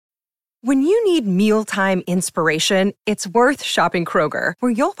When you need mealtime inspiration, it's worth shopping Kroger,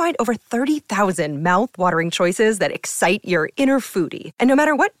 where you'll find over 30,000 mouth-watering choices that excite your inner foodie. And no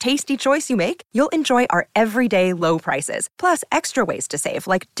matter what tasty choice you make, you'll enjoy our everyday low prices, plus extra ways to save,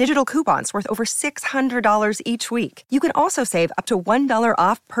 like digital coupons worth over $600 each week. You can also save up to $1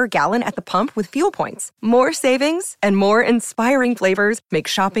 off per gallon at the pump with fuel points. More savings and more inspiring flavors make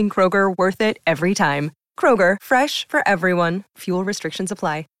shopping Kroger worth it every time. Kroger, fresh for everyone. Fuel restrictions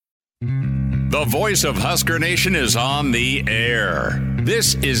apply. The voice of Husker Nation is on the air.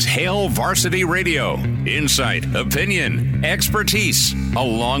 This is Hail Varsity Radio. Insight, opinion, expertise,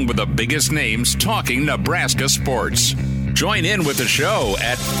 along with the biggest names talking Nebraska sports. Join in with the show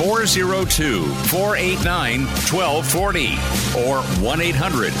at 402-489-1240 or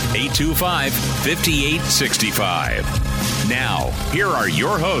 1-800-825-5865. Now, here are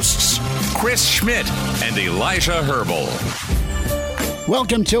your hosts, Chris Schmidt and Elijah Herbal.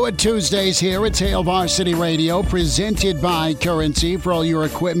 Welcome to it. Tuesdays here. It's Hail Varsity Radio, presented by Currency for all your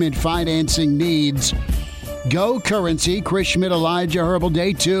equipment financing needs. Go Currency. Chris Schmidt, Elijah Herbal.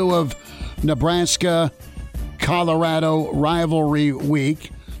 Day 2 of Nebraska-Colorado rivalry week.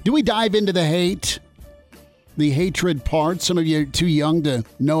 Do we dive into the hate? The hatred part? Some of you are too young to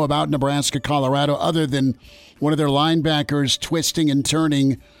know about Nebraska-Colorado, other than one of their linebackers twisting and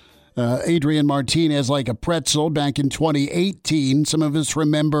turning Adrian Martinez like a pretzel back in 2018. Some of us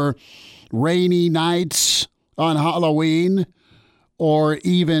remember rainy nights on Halloween, or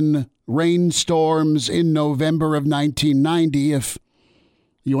even rainstorms in November of 1990, if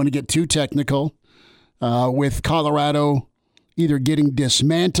you want to get too technical, with Colorado either getting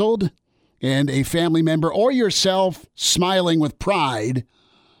dismantled and a family member or yourself smiling with pride,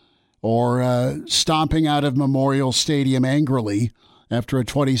 or stomping out of Memorial Stadium angrily after a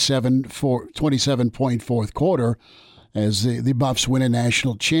 27-point fourth quarter as the Buffs win a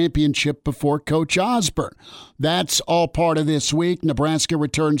national championship before Coach Osborne. That's all part of this week. Nebraska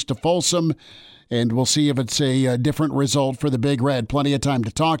returns to Folsom, and we'll see if it's a different result for the Big Red. Plenty of time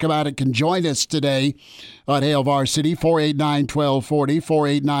to talk about it. Can join us today on Hail Varsity, 489-1240,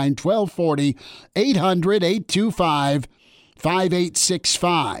 489-1240, 800-825-5865.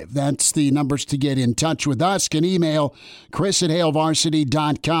 5865. That's the numbers to get in touch with us. Can email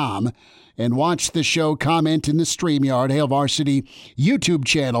chris@hailvarsity.com and watch the show, comment in the StreamYard, Hail Varsity YouTube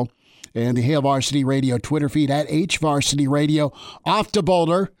channel, and the Hail Varsity Radio Twitter feed at HVarsity Radio. Off to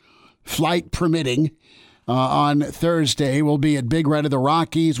Boulder, flight permitting, on Thursday. We'll be at Big Red of the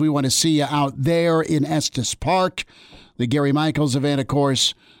Rockies. We want to see you out there in Estes Park. The Gary Michaels event, of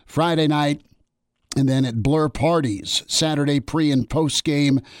course, Friday night. And then at Blur Parties, Saturday pre- and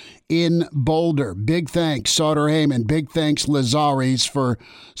post-game in Boulder. Big thanks, Sauter Heyman. Big thanks, Lazaris, for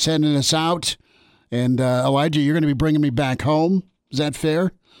sending us out. And Elijah, you're going to be bringing me back home. Is that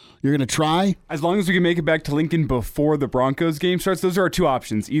fair? You're going to try? As long as we can make it back to Lincoln before the Broncos game starts. Those are our two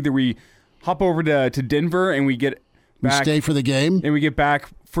options. Either we hop over to Denver and we get back. We stay for the game? And we get back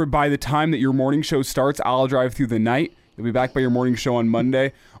by the time that your morning show starts. I'll drive through the night. You'll be back by your morning show on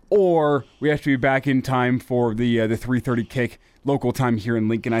Monday. Or we have to be back in time for the 3:30 kick local time here in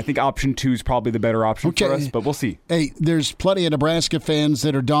Lincoln. I think option 2 is probably the better option for us, but we'll see. Hey, there's plenty of Nebraska fans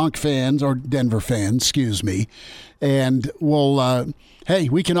that are Donk fans, or Denver fans, excuse me. And we'll,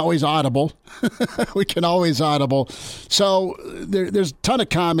 we can always audible. We can always audible. So there's a ton of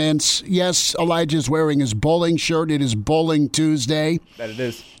comments. Yes, Elijah's wearing his bowling shirt. It is Bowling Tuesday. That it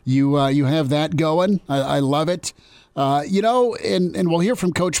is. You have that going. I love it. And we'll hear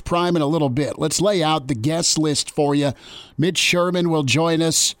from Coach Prime in a little bit. Let's lay out the guest list for you. Mitch Sherman will join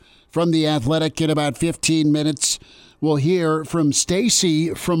us from The Athletic in about 15 minutes. We'll hear from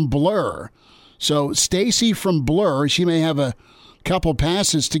Stacy from Blur. So Stacy from Blur, she may have a couple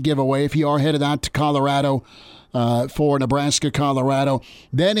passes to give away if you are headed out to Colorado for Nebraska-Colorado.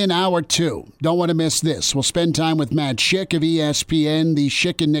 Then in hour 2, don't want to miss this. We'll spend time with Matt Schick of ESPN, the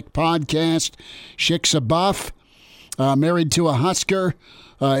Schick and Nick podcast. Schick's a Buff. Married to a Husker.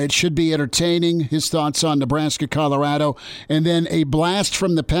 It should be entertaining. His thoughts on Nebraska, Colorado. And then a blast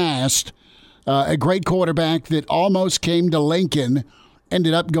from the past. A great quarterback that almost came to Lincoln,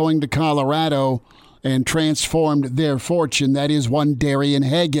 ended up going to Colorado and transformed their fortune. That is one Darian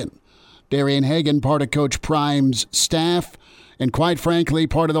Hagan. Darian Hagan, part of Coach Prime's staff, and quite frankly,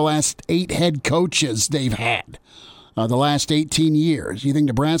 part of the last 8 head coaches they've had. The last 18 years. You think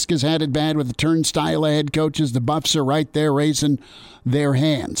Nebraska's had it bad with the turnstile of head coaches? The Buffs are right there raising their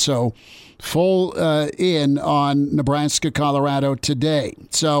hand. So full in on Nebraska, Colorado today.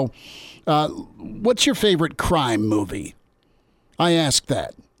 So what's your favorite crime movie? I ask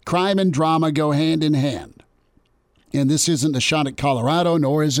that. Crime and drama go hand in hand. And this isn't a shot at Colorado,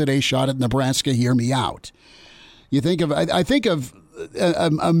 nor is it a shot at Nebraska. Hear me out. I think of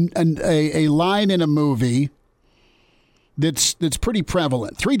a line in a movie that's pretty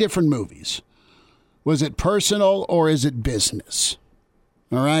prevalent. 3 different movies. Was it personal or is it business?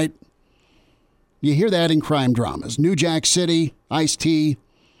 All right? You hear that in crime dramas. New Jack City, Ice-T,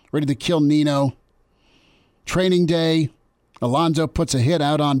 Ready to Kill Nino. Training Day, Alonzo puts a hit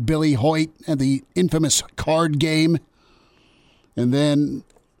out on Billy Hoyt and the infamous card game. And then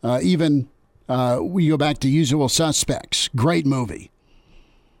we go back to Usual Suspects. Great movie.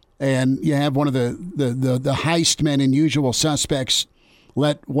 And you have one of the heist men in Usual Suspects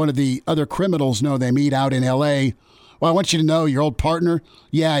let one of the other criminals know they meet out in L.A. Well, I want you to know your old partner,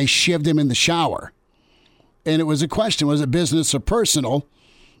 yeah, I shivved him in the shower. And it was a question, was it business or personal?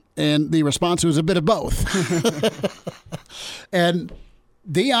 And the response was a bit of both. And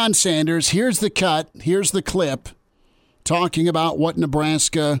Deion Sanders, here's the cut, here's the clip, talking about what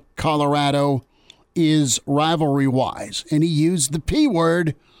Nebraska, Colorado is rivalry-wise. And he used the P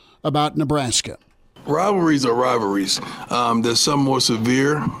word about Nebraska. Rivalries are rivalries. There's some more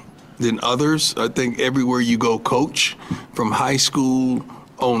severe than others. I think everywhere you go coach, from high school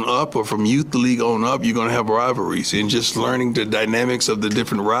on up or from youth league on up, you're going to have rivalries. And just learning the dynamics of the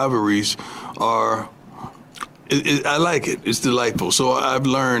different rivalries I like it. It's delightful. So I've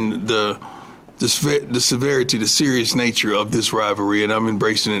learned the severity, the serious nature of this rivalry, and I'm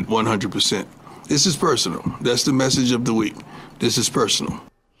embracing it 100%. This is personal. That's the message of the week. This is personal.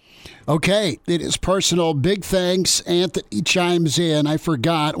 Okay, it is personal. Big thanks. Anthony chimes in. I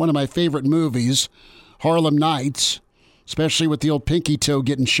forgot one of my favorite movies, Harlem Nights, especially with the old pinky toe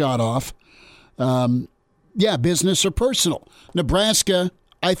getting shot off. Yeah, business or personal. Nebraska,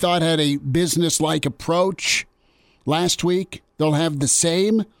 I thought, had a business-like approach last week. They'll have the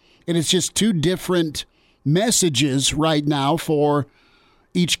same, and it's just 2 different messages right now for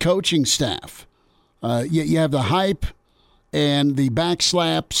each coaching staff. You have the hype and the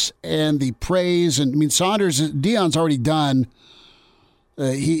backslaps and the praise. And I mean, Deion's already done.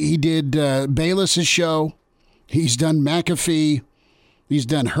 He did Bayless's show. He's done McAfee. He's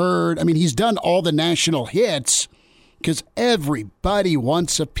done Hurd. I mean, he's done all the national hits because everybody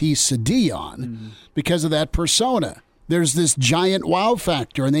wants a piece of Deion because of that persona. There's this giant wow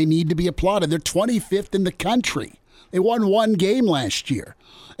factor, and they need to be applauded. They're 25th in the country. They won 1 game last year.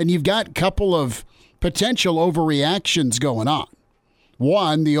 And you've got a couple of potential overreactions going on.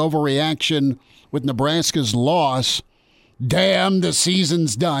 One, the overreaction with Nebraska's loss, damn, the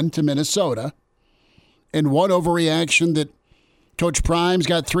season's done, to Minnesota. And one overreaction that Coach Prime's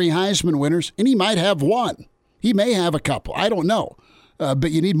got 3 Heisman winners, and he might have 1. He may have a couple. I don't know.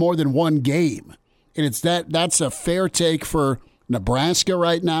 But you need more than 1 game. And that's a fair take for Nebraska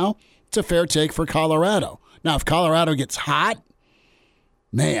right now. It's a fair take for Colorado. Now, if Colorado gets hot,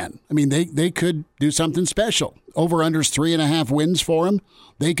 man, I mean, they could do something special. Over-under's 3.5 wins for them.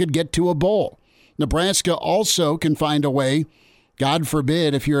 They could get to a bowl. Nebraska also can find a way, God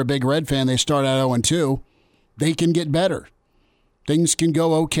forbid, if you're a big Red fan, they start out 0-2, they can get better. Things can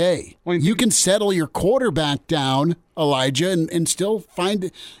go okay. You can settle your quarterback down, Elijah, and still find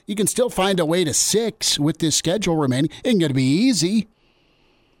a way to 6 with this schedule remaining. It ain't going to be easy,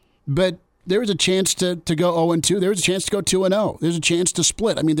 but there's a chance to go 0-2. There's a chance to go 2-0. There's a chance to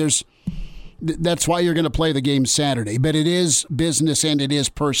split. I mean, that's why you're going to play the game Saturday. But it is business and it is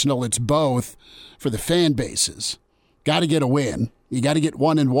personal. It's both for the fan bases. Got to get a win. You got to get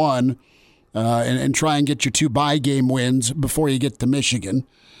 1-1 and try and get your 2 bye game wins before you get to Michigan.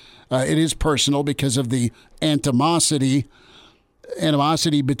 It is personal because of the animosity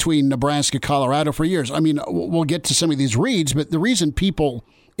between Nebraska and Colorado for years. I mean, we'll get to some of these reads, but the reason people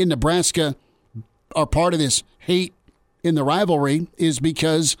in Nebraska are part of this hate in the rivalry is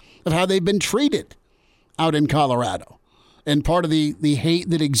because of how they've been treated out in Colorado. And part of the hate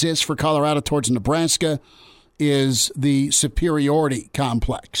that exists for Colorado towards Nebraska is the superiority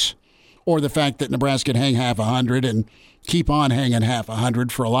complex, or the fact that Nebraska can hang half 100 and keep on hanging half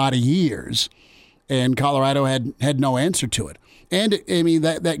 100 for a lot of years. And Colorado had no answer to it. And, I mean,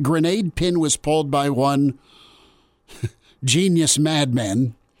 that grenade pin was pulled by one genius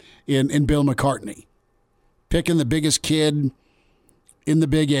madman in Bill McCartney, picking the biggest kid in the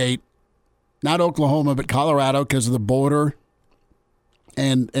Big 8, not Oklahoma, but Colorado because of the border,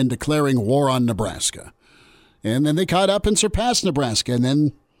 and declaring war on Nebraska. And then they caught up and surpassed Nebraska. And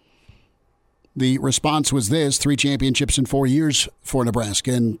then the response was this: 3 championships in 4 years for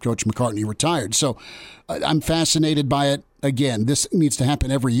Nebraska, and Coach McCartney retired. So I'm fascinated by it. Again, this needs to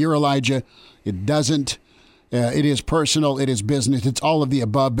happen every year, Elijah. It doesn't. It is personal. It is business. It's all of the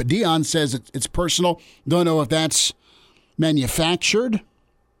above. But Deion says it's personal. Don't know if that's manufactured.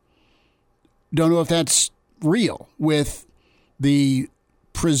 Don't know if that's real with the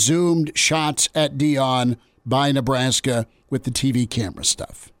presumed shots at Deion by Nebraska with the TV camera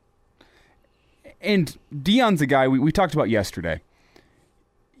stuff. And Deion's a guy we talked about yesterday.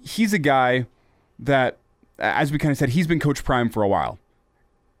 He's a guy that, as we kind of said, he's been Coach Prime for a while.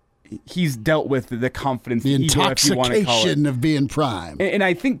 He's dealt with the confidence, the ego, if you want to call it, of being Prime. And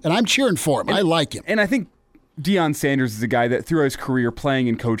I think, and I'm cheering for him. I like him. And I think Deion Sanders is a guy that throughout his career playing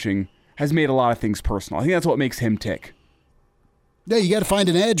and coaching has made a lot of things personal. I think that's what makes him tick. Yeah, you got to find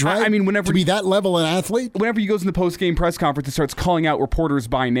an edge, right? I mean, whenever to be that level an athlete. Whenever he goes in the post-game press conference and starts calling out reporters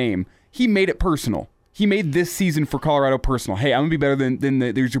by name, he made it personal. He made this season for Colorado personal. Hey, I'm going to be better than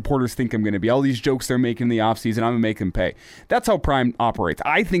these reporters think I'm going to be. All these jokes they're making in the offseason, I'm going to make them pay. That's how Prime operates.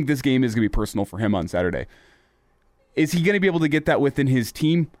 I think this game is going to be personal for him on Saturday. Is he going to be able to get that within his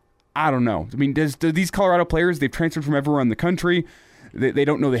team? I don't know. I mean, do these Colorado players, they've transferred from everywhere in the country. They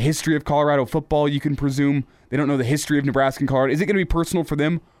don't know the history of Colorado football, you can presume. They don't know the history of Nebraska and Colorado. Is it going to be personal for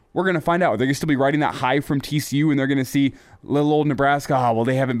them? We're going to find out. They're going to still be riding that high from TCU, and they're going to see little old Nebraska. Oh, well,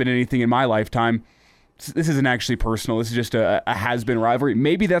 they haven't been anything in my lifetime. This isn't actually personal. This is just a has-been rivalry.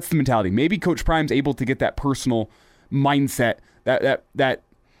 Maybe that's the mentality. Maybe Coach Prime's able to get that personal mindset that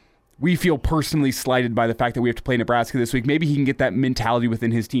we feel personally slighted by the fact that we have to play Nebraska this week. Maybe he can get that mentality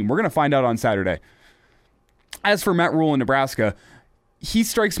within his team. We're going to find out on Saturday. As for Matt Rule in Nebraska, he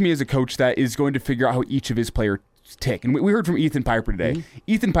strikes me as a coach that is going to figure out how each of his players tick. And we heard from Ethan Piper today. Mm-hmm.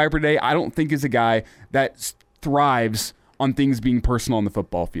 Ethan Piper today, I don't think is a guy that thrives on things being personal on the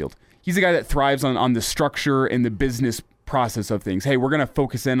football field. He's a guy that thrives on the structure and the business process of things. Hey, we're going to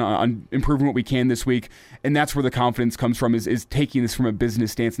focus in on improving what we can this week, and that's where the confidence comes from, is taking this from a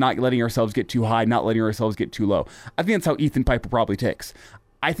business stance, not letting ourselves get too high, not letting ourselves get too low. I think that's how Ethan Piper probably ticks.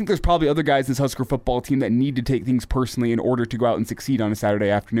 I think there's probably other guys in this Husker football team that need to take things personally in order to go out and succeed on a Saturday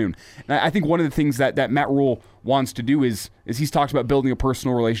afternoon. And I think one of the things that Matt Rule wants to do is he's talked about building a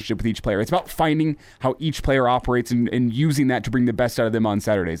personal relationship with each player. It's about finding how each player operates and using that to bring the best out of them on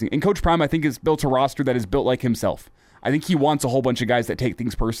Saturdays. And Coach Prime, I think, has built a roster that is built like himself. I think he wants a whole bunch of guys that take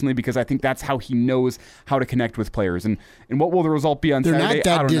things personally because I think that's how he knows how to connect with players. And what will the result be on Saturday?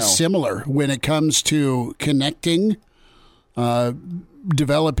 They're not that dissimilar when it comes to connecting,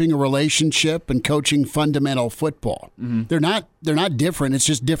 developing a relationship and coaching fundamental football. Mm-hmm. They're not different. It's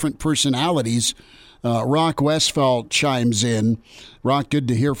just different personalities. Rock Westfall chimes in. Rock, good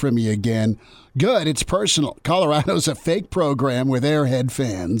to hear from you again. Good, it's personal. Colorado's a fake program with airhead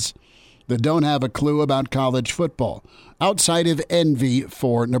fans that don't have a clue about college football, outside of envy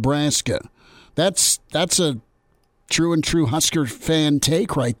for Nebraska. That's a true Husker fan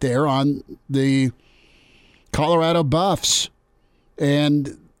take right there on the Colorado Buffs.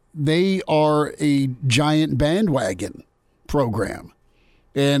 And they are a giant bandwagon program.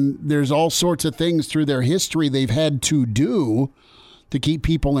 And there's all sorts of things through their history they've had to do to keep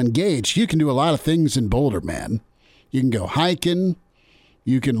people engaged. You can do a lot of things in Boulder, man. You can go hiking.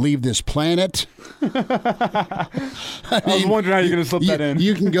 You can leave this planet. I was wondering how you're going to slip that in.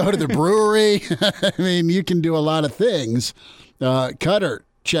 You can go to the brewery. I mean, you can do a lot of things. Cutter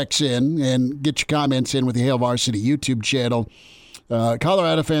checks in and get your comments in with the Hail Varsity YouTube channel.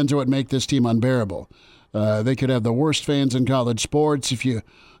 Colorado fans are what make this team unbearable. They could have the worst fans in college sports. If you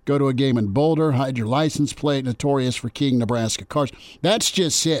go to a game in Boulder, hide your license plate, notorious for keying Nebraska cars. That's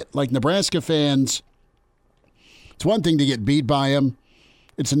just it. Like Nebraska fans, it's one thing to get beat by them.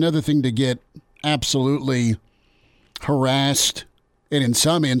 It's another thing to get absolutely harassed and in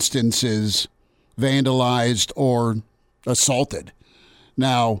some instances vandalized or assaulted.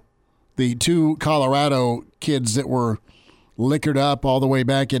 Now, the two Colorado kids that were liquored up all the way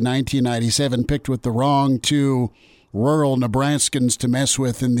back in 1997, picked with the wrong two rural Nebraskans to mess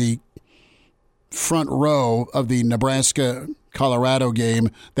with in the front row of the Nebraska-Colorado game.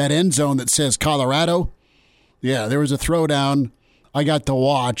 That end zone that says Colorado, yeah, there was a throwdown I got to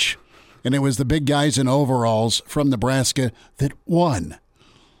watch, and it was the big guys in overalls from Nebraska that won.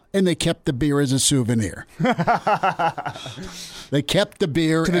 And they kept the beer as a souvenir. They kept the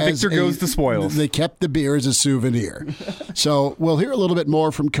beer to the victor goes the spoils. They kept the beer as a souvenir. So we'll hear a little bit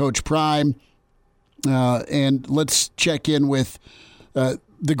more from Coach Prime, and let's check in with the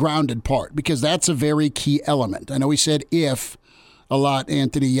grounded part, because that's a very key element. I know we said if a lot,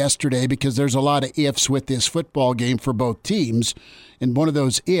 Anthony, yesterday, because there's a lot of ifs with this football game for both teams. And one of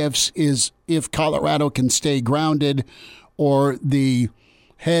those ifs is if Colorado can stay grounded or the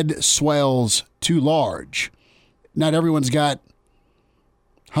head swells too large. Not everyone's got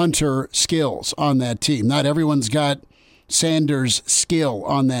Hunter skills on that team. Not everyone's got Sanders skill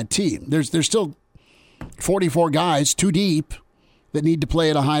on that team. There's still 44 guys, too deep, that need to play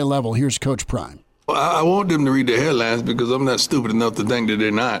at a high level. Here's Coach Prime. I want them to read the headlines because I'm not stupid enough to think that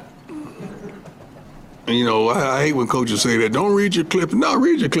they're not. You know, I hate when coaches say that. Don't read your clippings. No,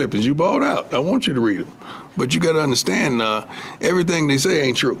 read your clippings. You balled out. I want you to read them. But you got to understand, everything they say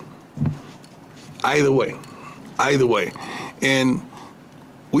ain't true. Either way. And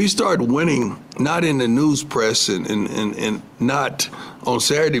we started winning, not in the news press and not on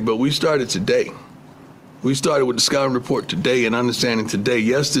Saturday, but we started today. We started with the scouting report today and understanding today.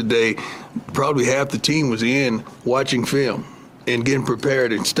 Yesterday, probably half the team was in watching film and getting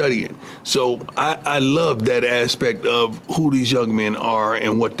prepared and studying. So I love that aspect of who these young men are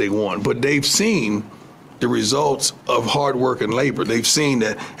and what they want. But they've seen the results of hard work and labor. They've seen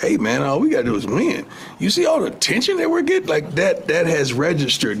that, hey, man, all we got to do is win. You see all the attention that we're getting? Like that has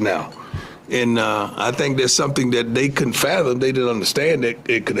registered now. And I think that's something that they couldn't fathom. They didn't understand that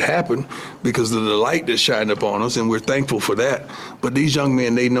it could happen because of the light that shined upon us, and we're thankful for that. But these young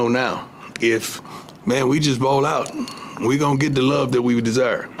men, they know now, if, man, we just ball out, we're going to get the love that we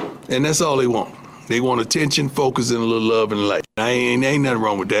desire. And that's all they want. They want attention, focus, and a little love and light. Ain't nothing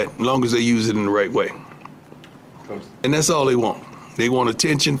wrong with that, as long as they use it in the right way. And that's all they want. They want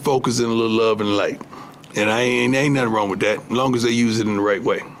attention, focus, and a little love and light. And ain't nothing wrong with that, as long as they use it in the right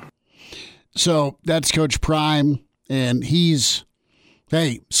way. So that's Coach Prime, and he's,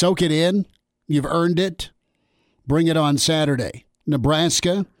 hey, soak it in. You've earned it. Bring it on Saturday.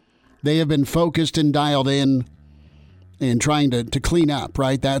 Nebraska, they have been focused and dialed in and trying to clean up,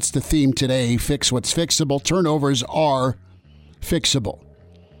 right? That's the theme today. Fix what's fixable. Turnovers are fixable.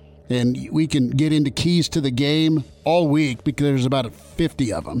 And we can get into keys to the game all week because there's about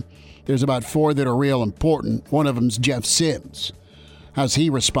 50 of them. There's about 4 that are real important. One of them's Jeff Sims. How's he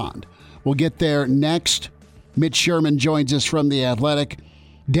respond? We'll get there next. Mitch Sherman joins us from The Athletic.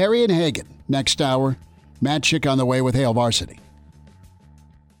 Darian Hagan, next hour. Matt Schick on the way with Hail Varsity.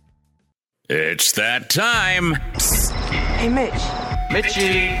 It's that time. Psst. Hey, Mitch.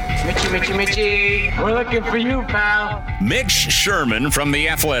 Mitchie. We're looking for you, pal. Mitch Sherman from The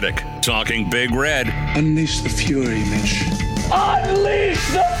Athletic, talking Big Red. Unleash the fury, Mitch. Unleash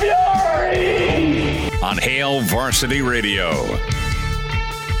the fury! On Hail Varsity Radio.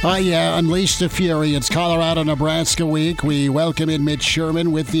 Oh, yeah, Unleash the Fury. It's Colorado-Nebraska week. We welcome in Mitch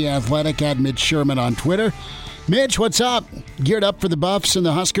Sherman with The Athletic at Mitch Sherman on Twitter. Mitch, what's up? Geared up for the Buffs and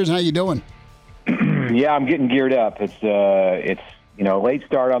the Huskers? How you doing? Yeah, I'm getting geared up. It's late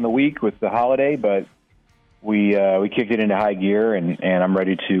start on the week with the holiday, but we kicked it into high gear, and I'm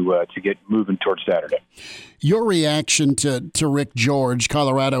ready to get moving towards Saturday. Your reaction to Rick George,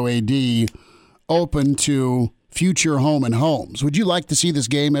 Colorado AD, open to future home and homes. Would you like to see this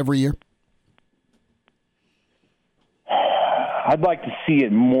game every year? I'd like to see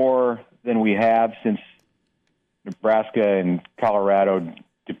it more than we have since Nebraska and Colorado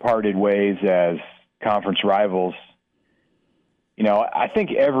departed ways as conference rivals. I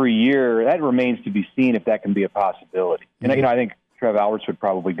think every year that remains to be seen if that can be a possibility. And, I think Trev Alberts would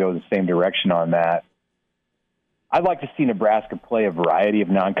probably go the same direction on that. I'd like to see Nebraska play a variety of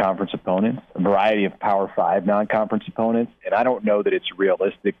non-conference opponents, a variety of Power 5 non-conference opponents, and I don't know that it's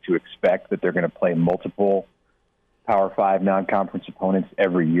realistic to expect that they're going to play multiple Power 5 non-conference opponents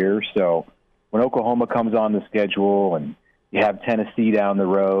every year. So when Oklahoma comes on the schedule and you have Tennessee down the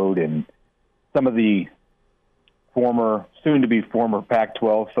road and some of the soon-to-be former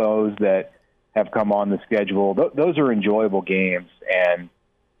Pac-12 foes that have come on the schedule, those are enjoyable games. And,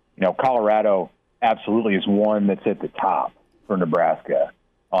 Colorado absolutely is one that's at the top for Nebraska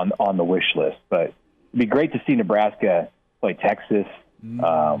on the wish list. But it'd be great to see Nebraska play Texas,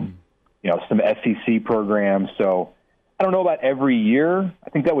 some SEC programs. So I don't know about every year. I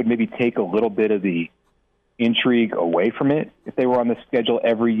think that would maybe take a little bit of the intrigue away from it if they were on the schedule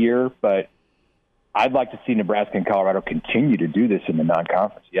every year. But I'd like to see Nebraska and Colorado continue to do this in the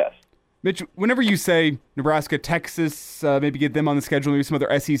non-conference, yes. Mitch, whenever you say Nebraska, Texas, maybe get them on the schedule, maybe some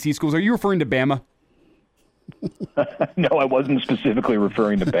other SEC schools, are you referring to Bama? No, I wasn't specifically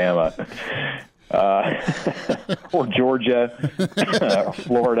referring to Bama. Or Georgia,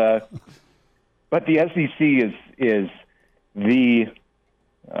 Florida. But the SEC is the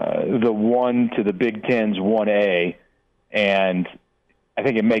one to the Big Ten's 1A, and I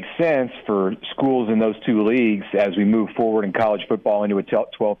think it makes sense for schools in those two leagues as we move forward in college football into a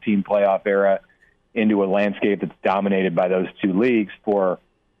 12-team playoff era, into a landscape that's dominated by those two leagues, for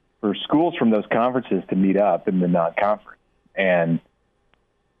schools from those conferences to meet up in the non-conference. And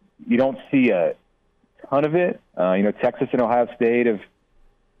you don't see a ton of it. Texas and Ohio State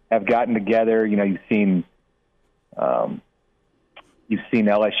have gotten together. You've seen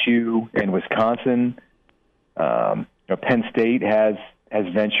LSU and Wisconsin Penn State has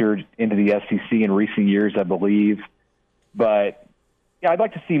ventured into the SEC in recent years, I believe. But, yeah, I'd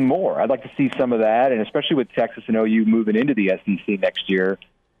like to see more. I'd like to see some of that, and especially with Texas and OU moving into the SEC next year,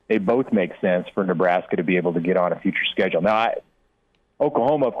 they both make sense for Nebraska to be able to get on a future schedule. Now,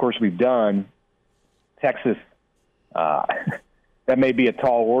 Oklahoma, of course, we've done. Texas, that may be a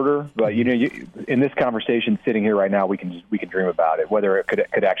tall order, but in this conversation, sitting here right now, we can dream about it. Whether it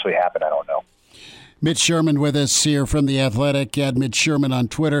could actually happen, I don't know. Mitch Sherman with us here from The Athletic, at Mitch Sherman on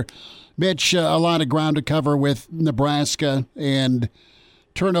Twitter. Mitch, a lot of ground to cover with Nebraska, and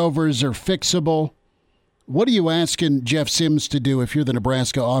turnovers are fixable. What are you asking Jeff Sims to do if you're the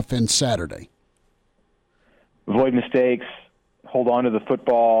Nebraska offense Saturday? Avoid mistakes, hold on to the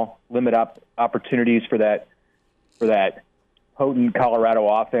football, limit up opportunities for that potent Colorado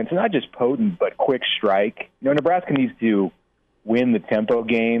offense, and not just potent, but quick strike. Nebraska needs to win the tempo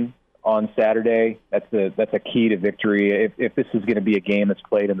game on Saturday. That's a key to victory. If this is going to be a game that's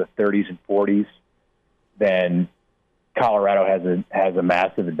played in the 30s and 40s, then Colorado has a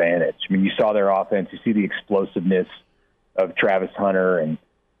massive advantage. I mean, you saw their offense. You see the explosiveness of Travis Hunter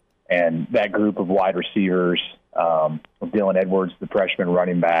and that group of wide receivers. Dylan Edwards, the freshman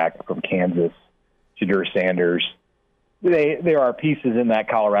running back from Kansas, Shadur Sanders. There are pieces in that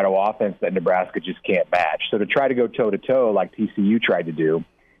Colorado offense that Nebraska just can't match. So to try to go toe-to-toe like TCU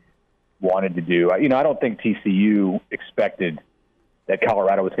wanted to do, I don't think TCU expected that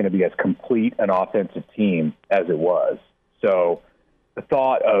Colorado was going to be as complete an offensive team as it was. So the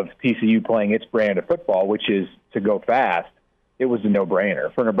thought of TCU playing its brand of football, which is to go fast, it was a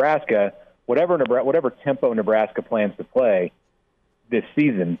no-brainer. For Nebraska, whatever tempo Nebraska plans to play this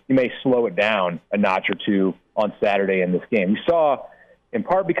season, you may slow it down a notch or two on Saturday in this game. You saw, in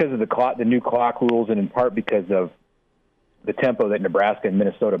part because of the new clock rules and in part because of the tempo that Nebraska and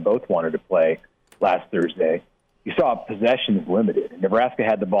Minnesota both wanted to play last Thursday, you saw possessions limited. Nebraska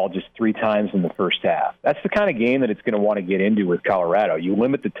had the ball just 3 times in the first half. That's the kind of game that it's going to want to get into with Colorado. You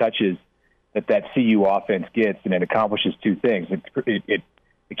limit the touches that CU offense gets, and it accomplishes 2 things.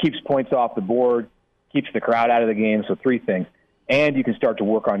 It keeps points off the board, keeps the crowd out of the game, so 3 things. And you can start to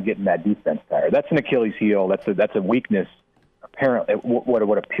work on getting that defense tired. That's an Achilles heel. That's a weakness. Apparently,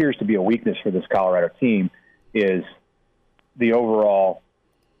 what appears to be a weakness for this Colorado team is the overall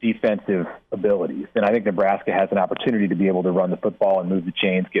defensive abilities. And I think Nebraska has an opportunity to be able to run the football and move the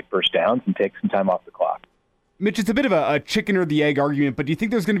chains, get first downs, and take some time off the clock. Mitch, it's a bit of a chicken or the egg argument, but do you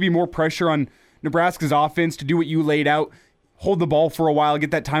think there's going to be more pressure on Nebraska's offense to do what you laid out, hold the ball for a while,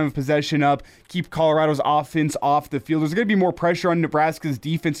 get that time of possession up, keep Colorado's offense off the field? There's going to be more pressure on Nebraska's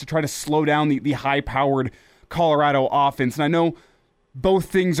defense to try to slow down the high-powered Colorado offense. And I know both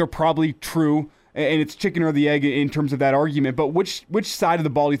things are probably true, and it's chicken or the egg in terms of that argument, but which side of the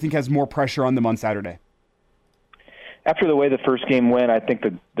ball do you think has more pressure on them on Saturday? After the way the first game went, I think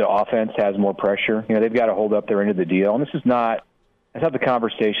the offense has more pressure. They've got to hold up their end of the deal. And that's not the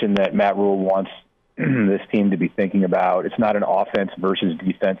conversation that Matt Rule wants this team to be thinking about. It's not an offense versus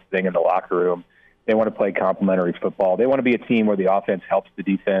defense thing in the locker room. They want to play complementary football. They want to be a team where the offense helps the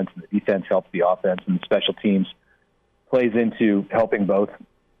defense and the defense helps the offense, and the special teams plays into helping both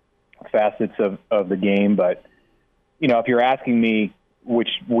facets of the game. But, if you're asking me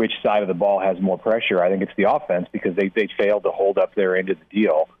which side of the ball has more pressure, I think it's the offense, because they failed to hold up their end of the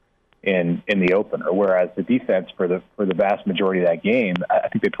deal in the opener, whereas the defense for the vast majority of that game, I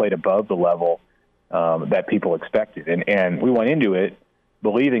think they played above the level that people expected. And we went into it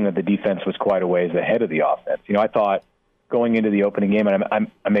believing that the defense was quite a ways ahead of the offense. I thought going into the opening game, and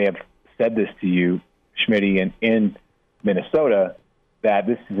I may have said this to you, Schmitty, in Minnesota, that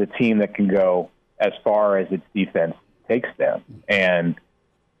this is a team that can go as far as its defense takes them. And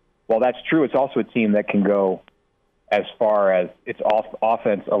while that's true, it's also a team that can go as far as its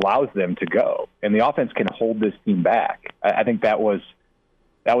offense allows them to go. And the offense can hold this team back. I think that was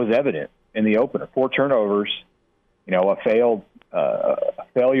evident in the opener. 4 turnovers, a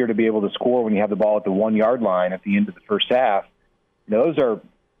failure to be able to score when you have the ball at the 1-yard line at the end of the first half. Those are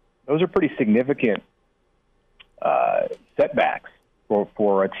pretty significant setbacks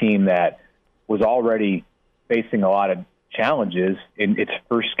for a team that was already facing a lot of challenges in its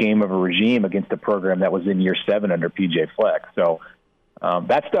first game of a regime against a program that was in year 7 under PJ Fleck. So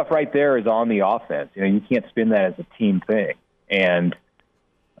that stuff right there is on the offense. You can't spin that as a team thing. And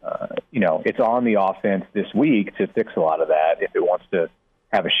it's on the offense this week to fix a lot of that if it wants to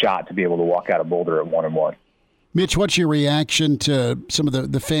have a shot to be able to walk out of Boulder at 1-1. Mitch, what's your reaction to some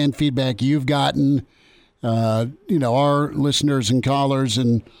of the fan feedback you've gotten? Our listeners and callers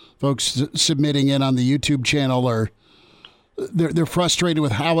and folks submitting in on the YouTube channel are they're frustrated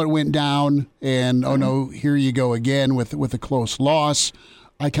with how it went down, and oh no, here you go again with a close loss.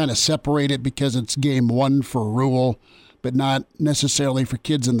 I kind of separate it because it's game one for Rule, but not necessarily for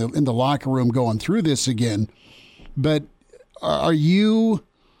kids in the locker room going through this again. But are you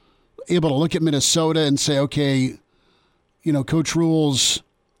able to look at Minnesota and say, okay, Coach Rule's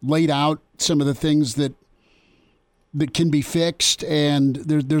laid out some of the things that can be fixed, and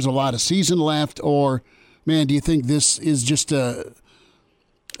there's a lot of season left, or man, do you think this is just a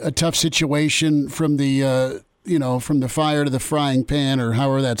tough situation from the from the fire to the frying pan, or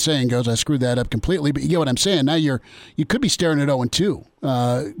however that saying goes? I screwed that up completely, but you get what I'm saying. Now you could be staring at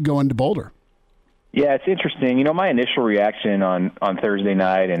 0-2 going to Boulder. Yeah, it's interesting. My initial reaction on Thursday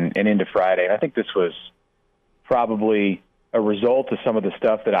night and into Friday, and I think this was probably a result of some of the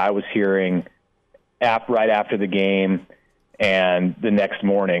stuff that I was hearing right after the game and the next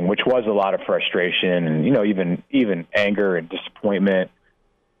morning, which was a lot of frustration and, even anger and disappointment.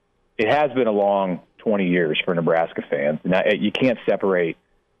 It has been a long 20 years for Nebraska fans. And you can't separate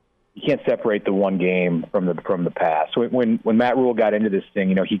the one game from the past. So when Matt Rule got into this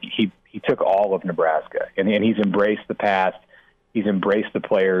thing, he took all of Nebraska, and he's embraced the past. He's embraced the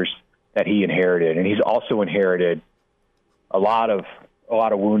players that he inherited, and he's also inherited a lot of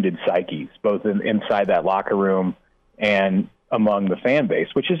wounded psyches, both inside that locker room and among the fan base,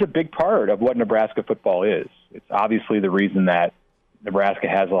 which is a big part of what Nebraska football is. It's obviously the reason that Nebraska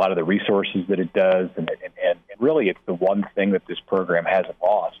has a lot of the resources that it does, and really it's the one thing that this program hasn't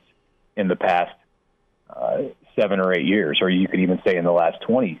lost in the past 7 or 8 years, or you could even say in the last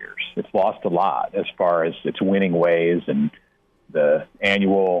 20 years. It's lost a lot as far as its winning ways and the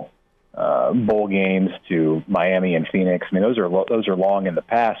annual bowl games to Miami and Phoenix. I mean, those are long in the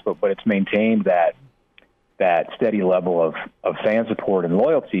past, but it's maintained that steady level of fan support and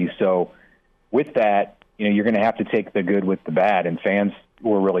loyalty. So with that, you're going to have to take the good with the bad, and fans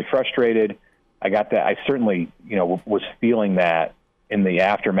were really frustrated. I got that. I certainly, was feeling that in the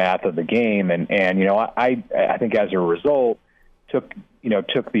aftermath of the game, and I think as a result took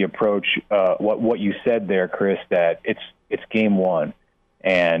the approach what you said there, Chris, that it's game one,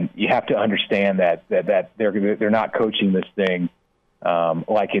 and you have to understand that they're not coaching this thing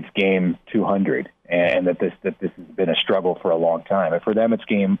like it's game 200, and that this has been a struggle for a long time. And for them,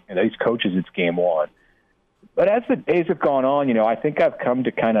 these coaches, it's game one. But as the days have gone on, I think I've come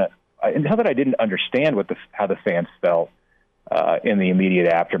to not that I didn't understand how the fans felt in the immediate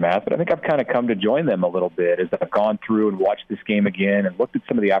aftermath, but I think I've kind of come to join them a little bit as I've gone through and watched this game again and looked at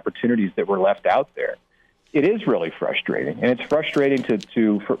some of the opportunities that were left out there. It is really frustrating, and it's frustrating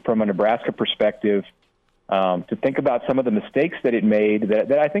from a Nebraska perspective to think about some of the mistakes that it made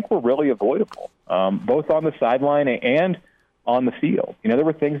that I think were really avoidable, both on the sideline and on the field. There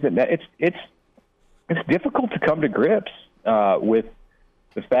were things that it's difficult to come to grips with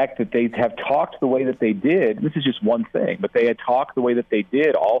the fact that they have talked the way that they did. This is just one thing, but they had talked the way that they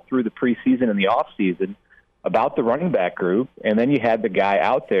did all through the preseason and the offseason about the running back group, and then you had the guy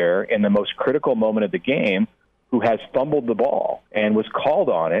out there in the most critical moment of the game who has fumbled the ball and was called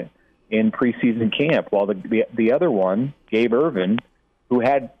on it in preseason camp, while the other one, Gabe Ervin, who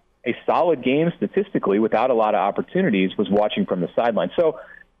had a solid game statistically without a lot of opportunities, was watching from the sideline. So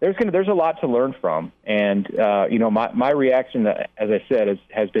there's a lot to learn from, and my reaction, as I said,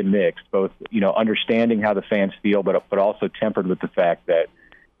 has been mixed. Both understanding how the fans feel, but also tempered with the fact that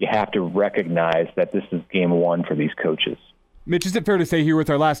you have to recognize that this is game one for these coaches. Mitch, is it fair to say here with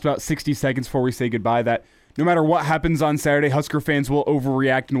our last about 60 seconds before we say goodbye that no matter what happens on Saturday, Husker fans will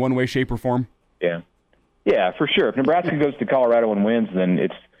overreact in one way, shape, or form? Yeah, for sure. If Nebraska goes to Colorado and wins, then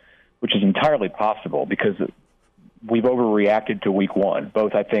which is entirely possible because we've overreacted to week one,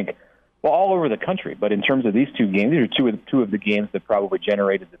 both, I think, all over the country. But in terms of these two games, these are two of the games that probably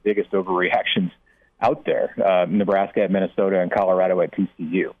generated the biggest overreactions out there. Nebraska at Minnesota and Colorado at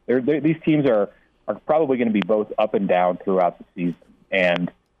TCU. These teams are probably going to be both up and down throughout the season.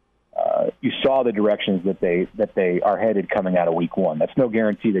 And you saw the directions that they are headed coming out of week one. That's no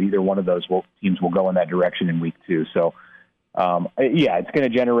guarantee that either one of those teams will go in that direction in week two. So, it's going to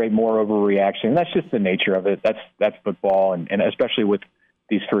generate more overreaction. And that's just the nature of it. That's football, and especially with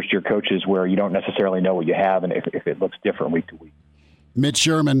these first-year coaches where you don't necessarily know what you have and if it looks different week to week. Mitch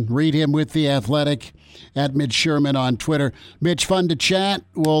Sherman, read him with The Athletic at Mitch Sherman on Twitter. Mitch, fun to chat.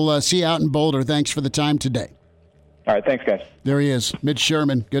 We'll see you out in Boulder. Thanks for the time today. All right, thanks, guys. There he is, Mitch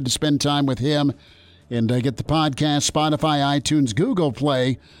Sherman. Good to spend time with him. And get the podcast, Spotify, iTunes, Google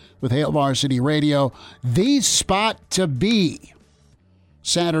Play with Hail Varsity Radio. The spot to be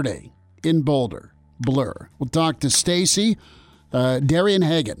Saturday in Boulder, Blur. We'll talk to Stacy, Darian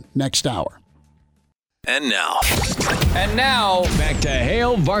Hagan next hour. And now, back to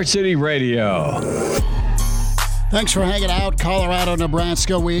Hail Varsity Radio. Thanks for hanging out.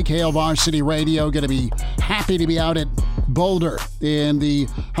 Colorado-Nebraska week. Hail Varsity Radio. Going to be happy to be out at Boulder in the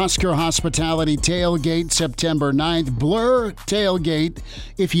Husker Hospitality Tailgate September 9th. Blur Tailgate.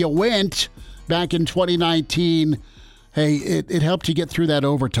 If you went back in 2019, hey, it helped you get through that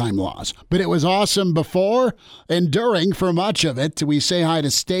overtime loss. But it was awesome before and during for much of it. We say hi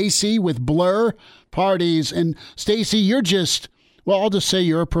to Stacy with Blur Parties. And Stacy, you're just, well, I'll just say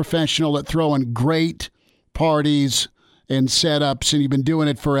you're a professional at throwing great parties and setups, and you've been doing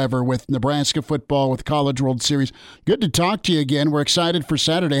it forever with Nebraska football, with College World Series. Good to talk to you again. We're excited for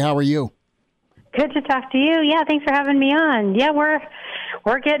Saturday. How are you? Good to talk to you. Yeah, thanks for having me on. Yeah, we're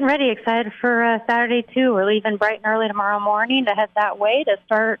getting ready. Excited for Saturday too. We're leaving bright and early tomorrow morning to head that way to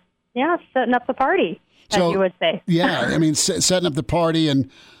start, setting up the party, as you would say. Yeah, I mean, setting up the party, and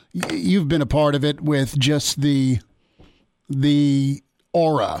you've been a part of it with just the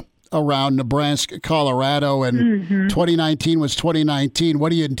aura around Nebraska, Colorado, and 2019 was 2019. What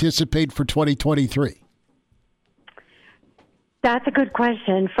do you anticipate for 2023? That's a good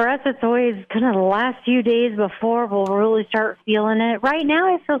question. For us, it's always kind of the last few days before we'll really start feeling it. Right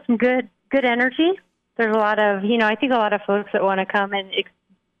now, I feel some good energy. There's a lot of, I think a lot of folks that want to come and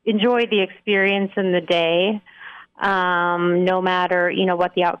enjoy the experience in the day, no matter,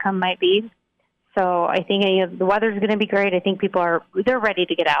 what the outcome might be. So I think the weather's going to be great. I think they're ready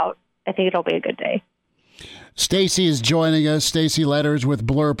to get out. I think it'll be a good day. Stacy is joining us. Stacy Letters with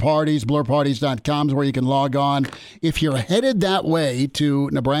Blur Parties. BlurParties.com is where you can log on. If you're headed that way to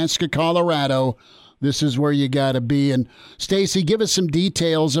Nebraska, Colorado, this is where you got to be. And Stacy, give us some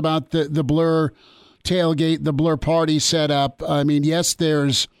details about the Blur tailgate, the Blur Party setup. I mean, yes,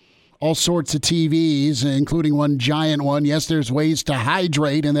 there's all sorts of TVs, including one giant one. Yes, there's ways to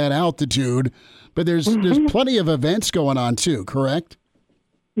hydrate in that altitude, but there's plenty of events going on too, correct?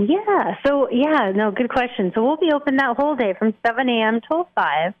 Yeah. So, good question. So we'll be open that whole day from 7 a.m. till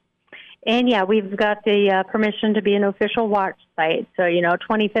 5. And, we've got the permission to be an official watch site. So,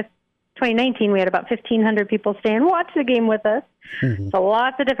 2019, we had about 1,500 people stay and watch the game with us. So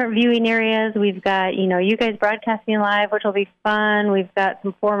lots of different viewing areas. We've got, you guys broadcasting live, which will be fun. We've got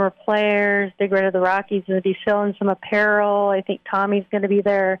some former players. Big Red of the Rockies going to be selling some apparel. I think Tommy's going to be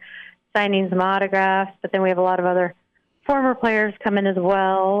there signing some autographs. But then we have a lot of other former players coming as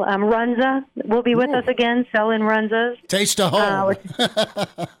well. Runza will be with us again, selling Runzas. Taste of home.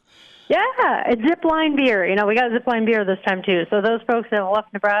 Yeah, it's Zipline beer. We got Zipline beer this time, too. So those folks that have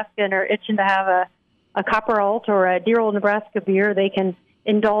left Nebraska and are itching to have a Copper Alt or a dear old Nebraska beer, they can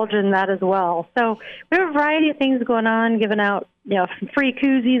indulge in that as well. So we have a variety of things going on, giving out, free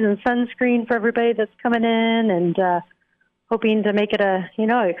koozies and sunscreen for everybody that's coming in, and hoping to make it a,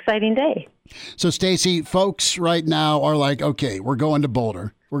 exciting day. So, Stacy, folks right now are like, okay, we're going to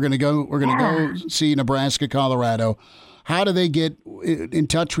Boulder. We're going to go see Nebraska, Colorado. How do they get in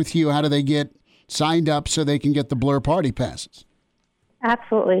touch with you? How do they get signed up so they can get the Blur Party passes?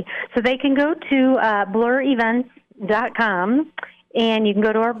 Absolutely. So they can go to blurevents.com, and you can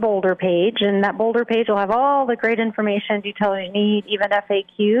go to our Boulder page, and that Boulder page will have all the great information, details you need, even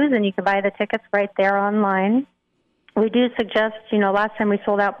FAQs, and you can buy the tickets right there online. We do suggest, last time we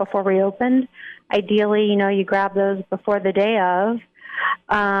sold out before we opened. Ideally, you grab those before the day of.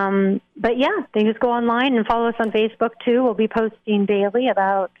 But they just go online and follow us on Facebook too. We'll be posting daily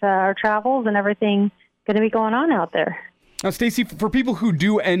about our travels and everything going to be going on out there. Now, Stacy, for people who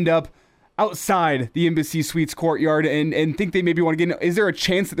do end up outside the Embassy Suites courtyard and think they maybe want to get in, is there a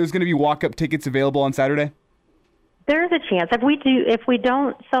chance that there's going to be walk-up tickets available on Saturday? There's a chance. If we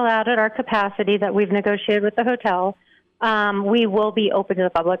don't sell out at our capacity that we've negotiated with the hotel, we will be open to the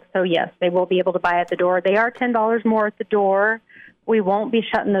public. So, yes, they will be able to buy at the door. They are $10 more at the door. We won't be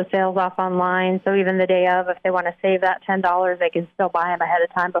shutting those sales off online. So even the day of, if they want to save that $10, they can still buy them ahead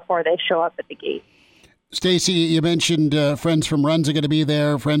of time before they show up at the gate. Stacy, you mentioned friends from Runza are going to be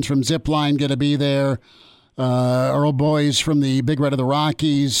there, friends from Zipline going to be there. Our old boys from the Big Red of the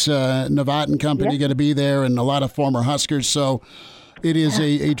Rockies, Navat and company going to be there, and a lot of former Huskers. So it is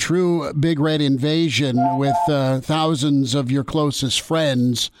a true Big Red invasion with thousands of your closest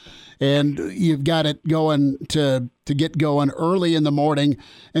friends. And you've got it going to get going early in the morning.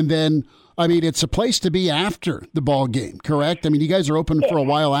 And then, I mean, it's a place to be after the ball game, correct? I mean, you guys are open for a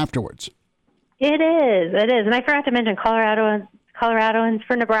while afterwards. It is. And I forgot to mention Coloradoans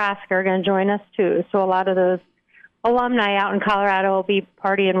for Nebraska are going to join us, too. So a lot of those alumni out in Colorado will be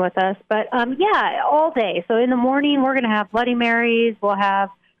partying with us. But, all day. So in the morning, we're going to have Bloody Marys. We'll have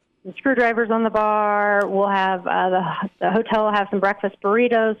some screwdrivers on the bar. We'll have the hotel will have some breakfast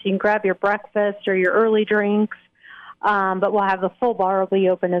burritos. So you can grab your breakfast or your early drinks. But we'll have the full bar will be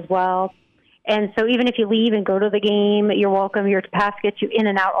open as well. And so even if you leave and go to the game, you're welcome. Your pass gets you in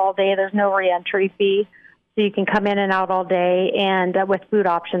and out all day. There's no re-entry fee. So you can come in and out all day, and with food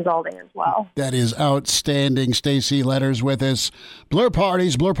options all day as well. That is outstanding. Stacy Letters with us. Blur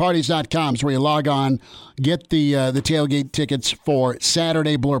Parties, blurparties.com is where you log on, get the tailgate tickets for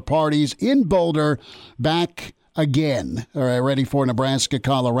Saturday Blur Parties in Boulder, back again. All right, ready for Nebraska,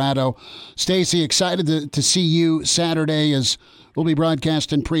 Colorado. Stacy, excited to see you Saturday as we'll be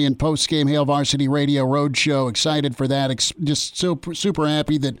broadcasting pre- and post-game Hail Varsity Radio Roadshow. Excited for that. Just so super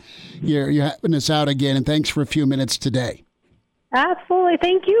happy that you're having us out again, and thanks for a few minutes today. Absolutely.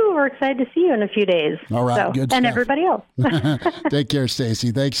 Thank you. We're excited to see you in a few days. All right, good stuff. And everybody else. Take care,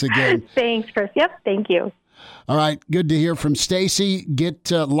 Stacy. Thanks again. Thanks, Chris. Yep, thank you. All right, good to hear from Stacy.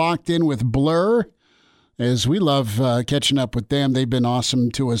 Get locked in with Blur, as we love catching up with them. They've been awesome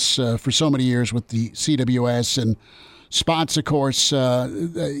to us for so many years with the CWS and spots, of course.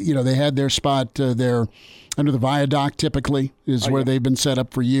 They had their spot there under the viaduct, typically, is where they've been set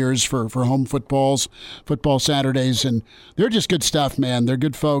up for years for home football Saturdays. And they're just good stuff, man. They're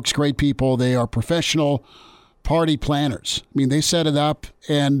good folks, great people. They are professional party planners. I mean, they set it up,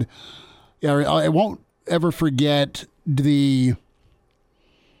 and I won't ever forget the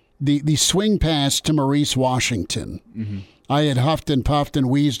swing pass to Maurice Washington. Mm-hmm. I had huffed and puffed and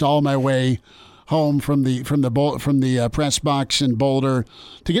wheezed all my way home from the press box in Boulder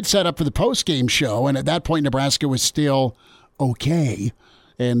to get set up for the post-game show, and at that point Nebraska was still okay,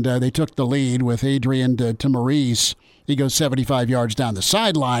 and they took the lead with Adrian to Maurice. He goes 75 yards down the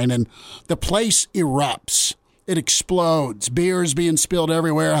sideline, and the place erupts. It explodes. Beers being spilled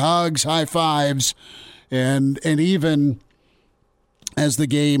everywhere, hugs, high fives, and even as the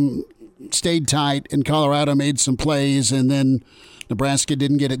game stayed tight and Colorado made some plays, and then Nebraska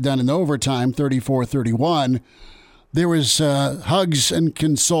didn't get it done in overtime, 34-31. There was hugs and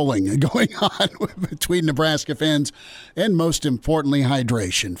consoling going on between Nebraska fans, and most importantly,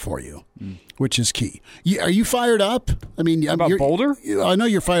 hydration for you, which is key. Are you fired up? I mean, about Boulder? I know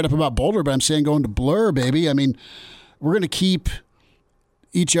you're fired up about Boulder, but I'm saying going to Blur, baby. I mean, we're going to keep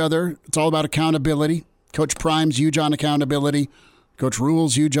each other. It's all about accountability. Coach Prime's huge on accountability. Coach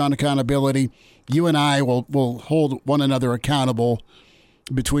Rule's huge on accountability. You and I will hold one another accountable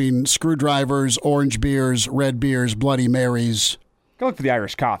between screwdrivers, orange beers, red beers, Bloody Marys. Go look for the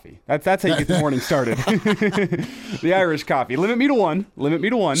Irish coffee. That's how you get the morning started. The Irish coffee. Limit me to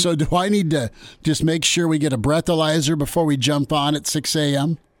one. So do I need to just make sure we get a breathalyzer before we jump on at 6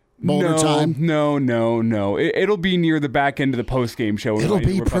 a.m. Boulder time? No. It'll be near the back end of the post-game show. It'll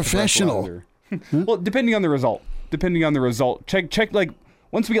be professional. Well, depending on the result. Check like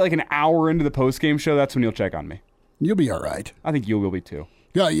once we get like an hour into the post-game show, that's when you'll check on me. You'll be all right. I think you will be too.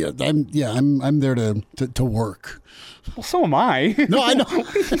 I'm there to work. Well, so am I. No, I know.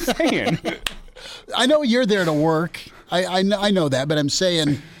 What are you saying? I know you're there to work. I know that, but I'm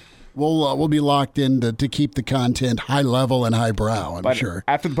saying we'll be locked in to keep the content high level and highbrow. I'm sure.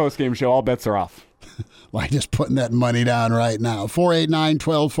 After the post-game show, all bets are off. Well, I'm just putting that money down right now.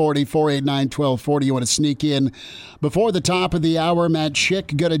 489-1240, 489-1240. You want to sneak in before the top of the hour. Matt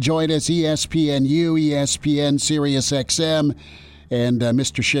Schick going to join us, ESPNU, ESPN, Sirius XM. And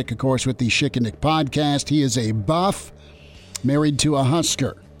Mr. Schick, of course, with the Schick and Nick podcast. He is a Buff, married to a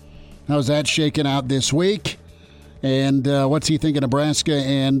Husker. How's that shaking out this week? And what's he think of Nebraska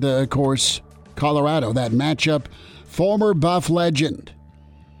and, of course, Colorado? That matchup. Former Buff legend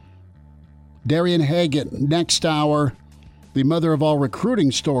Darian Hagan, next hour, the mother of all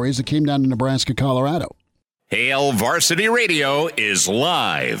recruiting stories that came down to Nebraska, Colorado. Hail Varsity Radio is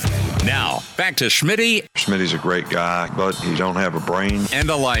live. Now, back to Schmitty. Schmitty's a great guy, but he don't have a brain. And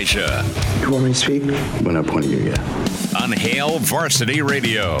Elijah. You want me to speak? When I point at you, yeah. On Hail Varsity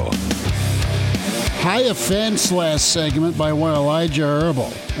Radio. High offense last segment by one Elijah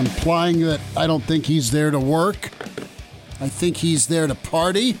Herbal, implying that I don't think he's there to work. I think he's there to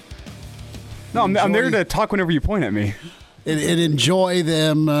party. No, I'm there to talk whenever you point at me. And enjoy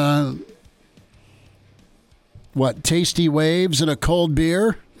them, tasty waves and a cold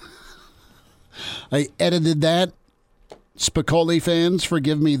beer? I edited that. Spicoli fans,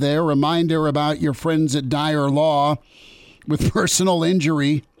 forgive me there. Reminder about your friends at Dyer Law with personal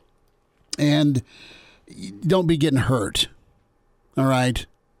injury. And don't be getting hurt. All right?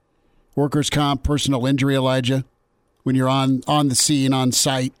 Workers' comp, personal injury, Elijah, when you're on the scene, on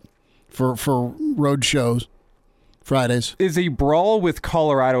site. For road shows, Fridays. Is a brawl with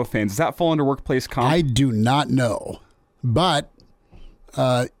Colorado fans, does that fall under workplace comp? I do not know. But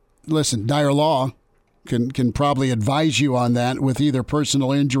listen, Dyer Law can probably advise you on that with either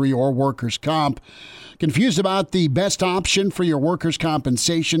personal injury or workers' comp. Confused about the best option for your workers'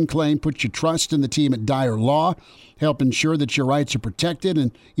 compensation claim? Put your trust in the team at Dyer Law. Help ensure that your rights are protected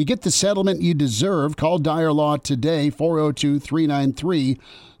and you get the settlement you deserve. Call Dyer Law today,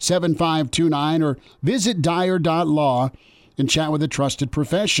 402-393-7529, or visit Dyer.law and chat with a trusted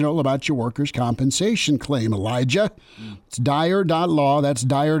professional about your workers' compensation claim. Elijah, it's Dyer.law. That's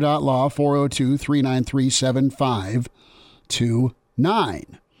Dyer.law, 402-393-7529.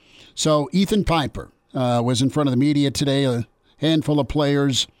 So Ethan Piper was in front of the media today. A handful of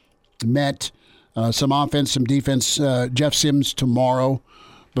players met, some offense, some defense. Jeff Sims tomorrow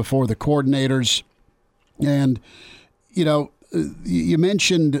before the coordinators. And, you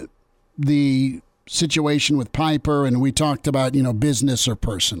mentioned the situation with Piper, and we talked about, business or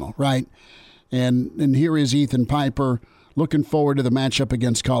personal, right? And here is Ethan Piper looking forward to the matchup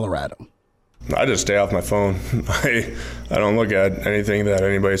against Colorado. I just stay off my phone. I don't look at anything that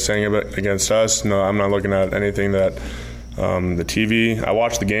anybody's saying about against us. No, I'm not looking at anything that the TV. I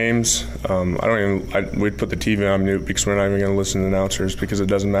watch the games. We'd put the TV on mute because we're not even going to listen to announcers because it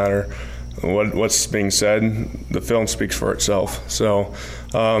doesn't matter what's being said. The film speaks for itself. So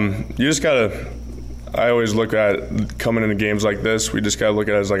you just got to. I always look at coming into games like this. We just got to look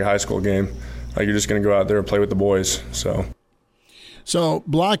at it as like a high school game. Like you're just going to go out there and play with the boys. So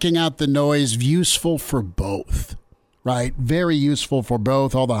blocking out the noise, useful for both, right? Very useful for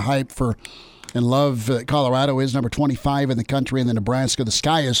both. All the hype for and love Colorado is number 25 in the country, and then Nebraska. The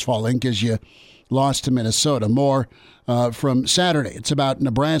sky is falling because you lost to Minnesota. More from Saturday. It's about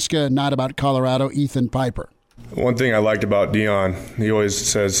Nebraska, not about Colorado. Ethan Piper. One thing I liked about Dion, he always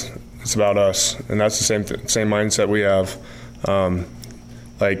says it's about us, and that's the same mindset we have.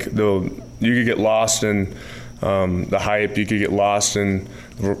 You could get lost in the hype, you could get lost in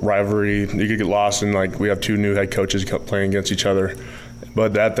rivalry, you could get lost in we have two new head coaches playing against each other.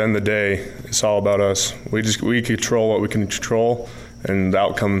 But at the end of the day, it's all about us. We control what we can control, and the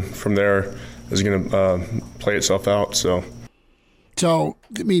outcome from there is going to play itself out. So,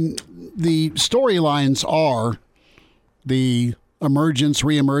 I mean, the storylines are the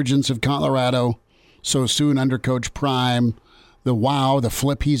reemergence of Colorado so soon under Coach Prime, the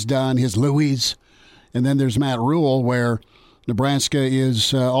flip he's done, his Louis. And then there's Matt Rule, where Nebraska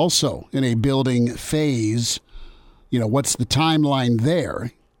is also in a building phase. What's the timeline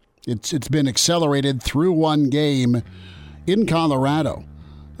there? It's been accelerated through one game in Colorado.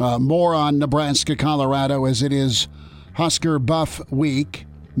 More on Nebraska, Colorado, as it is Husker Buff Week.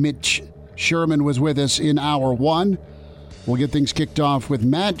 Mitch Sherman was with us in hour one. We'll get things kicked off with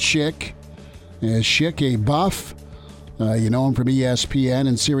Matt Schick. Schick, a Buff. You know him from ESPN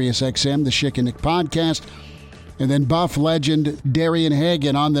and SiriusXM, the Schick and Nick podcast. And then Buff legend Darian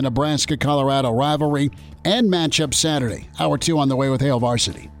Hagan on the Nebraska-Colorado rivalry and matchup Saturday. Hour two on the way with Hail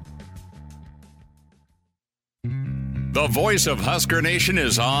Varsity. The voice of Husker Nation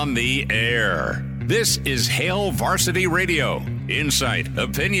is on the air. This is Hail Varsity Radio. Insight,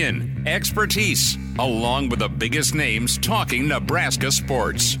 opinion, expertise, along with the biggest names talking Nebraska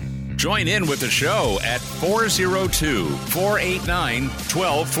sports. Join in with the show at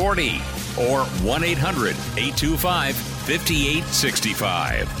 402-489-1240 or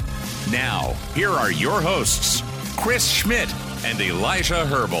 1-800-825-5865. Now, here are your hosts, Chris Schmidt and Elijah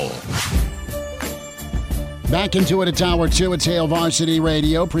Herbal. Back into it at Hour 2 at Hail Varsity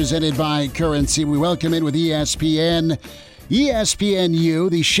Radio, presented by Currency. We welcome in with ESPNU,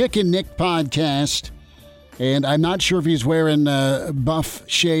 the Schick and Nick podcast. And I'm not sure if he's wearing Buff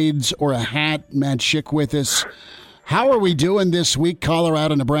shades or a hat. Matt Schick with us. How are we doing this week,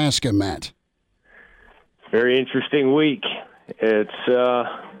 Colorado, Nebraska, Matt? Very interesting week. It's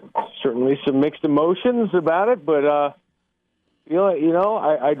certainly some mixed emotions about it, but I'd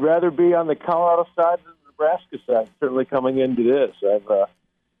rather be on the Colorado side than the Nebraska side. Certainly coming into this, I've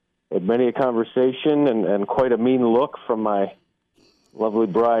had many a conversation and quite a mean look from my lovely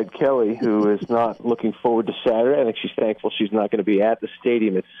bride, Kelly, who is not looking forward to Saturday. I think she's thankful she's not going to be at the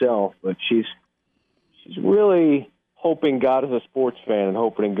stadium itself, but she's really hoping God is a sports fan and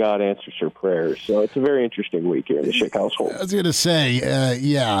hoping God answers her prayers. So it's a very interesting week here in the Schick household. I was going to say,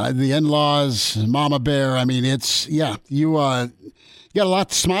 the in-laws, Mama Bear. I mean, you got a lot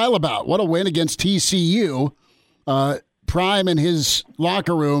to smile about. What a win against TCU. Prime and his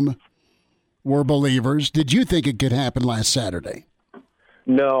locker room were believers. Did you think it could happen last Saturday?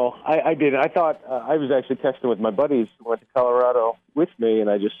 No, I didn't. I thought I was actually texting with my buddies who went to Colorado with me,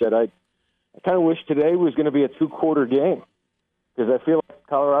 and I just said I kind of wish today was going to be a two-quarter game because I feel like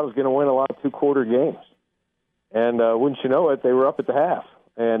Colorado's going to win a lot of two-quarter games. And wouldn't you know it, they were up at the half.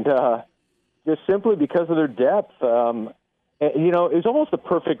 and just simply because of their depth. It was almost the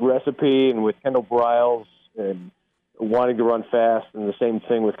perfect recipe, and with Kendall Briles and wanting to run fast, and the same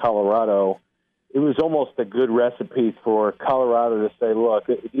thing with Colorado, it was almost a good recipe for Colorado to say, look,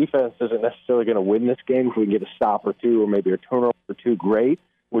 the defense isn't necessarily going to win this game. If we can get a stop or two or maybe a turnover or two, great,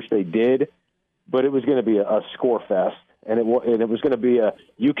 which they did, but it was going to be a score fest, and it was going to be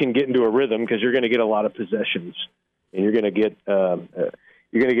you can get into a rhythm because you're going to get a lot of possessions, and you're going to get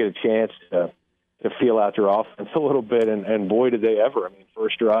a chance to feel out your offense a little bit, and boy, did they ever. I mean,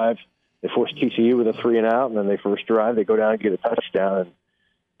 first drive, they forced TCU with a 3-and-out, and then they first drive, they go down and get a touchdown and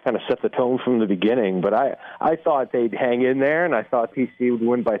kind of set the tone from the beginning. But I thought they'd hang in there, and I thought TCU would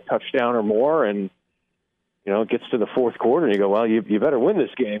win by a touchdown or more, and it gets to the fourth quarter, and you go, well, you better win this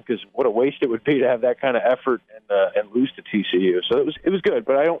game because what a waste it would be to have that kind of effort and lose to TCU. So it was good,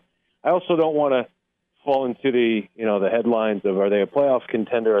 but I also don't want to fall into the headlines of are they a playoff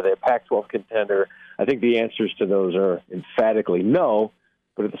contender, are they a Pac-12 contender? I think the answers to those are emphatically no,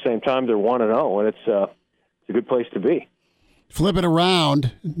 but at the same time they're 1-0, and it's a good place to be. Flip it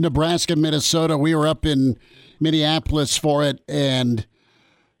around, Nebraska, Minnesota. We were up in Minneapolis for it, and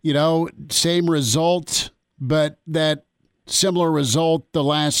same result, but that similar result the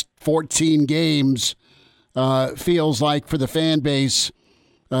last 14 games feels like for the fan base.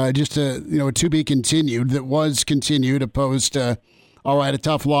 Just a to be continued that was continued opposed to, all right, a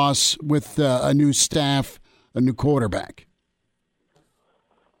tough loss with a new staff, a new quarterback.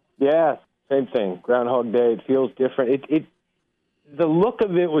 Yeah, same thing. Groundhog Day. It feels different. The look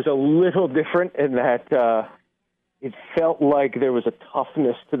of it was a little different in that it felt like there was a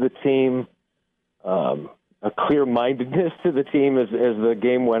toughness to the team, a clear-mindedness to the team as the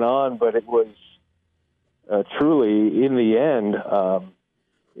game went on, but it was truly, in the end,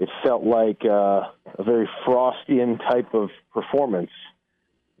 it felt like a very Frostian type of performance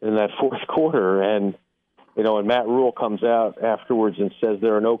in that fourth quarter. And, when Matt Rule comes out afterwards and says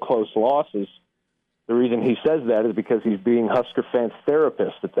there are no close losses, the reason he says that is because he's being Husker fans'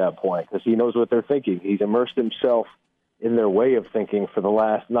 therapist at that point, because he knows what they're thinking. He's immersed himself in their way of thinking for the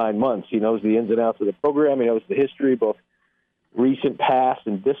last 9 months. He knows the ins and outs of the program. He knows the history, both recent past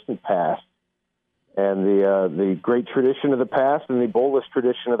and distant past, and the great tradition of the past and the boldest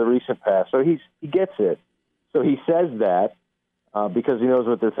tradition of the recent past. So he gets it. So he says that because he knows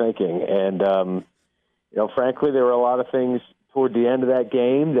what they're thinking. And, frankly, there were a lot of things toward the end of that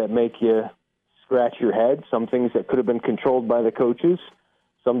game that make you scratch your head, some things that could have been controlled by the coaches,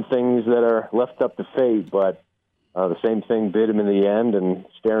 some things that are left up to fate, but the same thing bit him in the end, and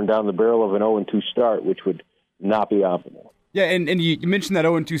staring down the barrel of an 0-2 start, which would not be optimal. Yeah, and you mentioned that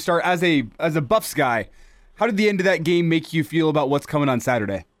 0-2 start. As a Buffs guy, how did the end of that game make you feel about what's coming on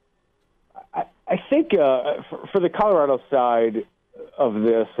Saturday? I think for the Colorado side of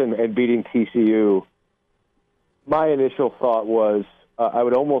this and beating TCU, my initial thought was I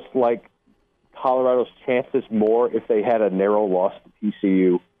would almost like Colorado's chances more if they had a narrow loss to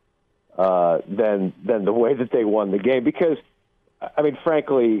TCU than the way that they won the game. Because, I mean,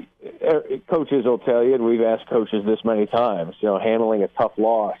 frankly, coaches will tell you, and we've asked coaches this many times, handling a tough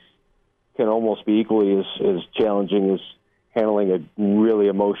loss can almost be equally as challenging as handling a really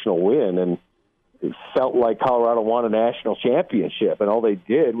emotional win. And it felt like Colorado won a national championship, and all they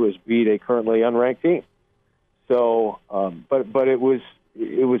did was beat a currently unranked team. So, but it was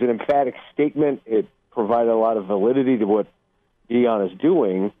an emphatic statement. It provided a lot of validity to what Deion is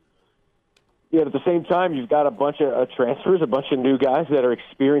doing. Yet at the same time, you've got a bunch of transfers, a bunch of new guys that are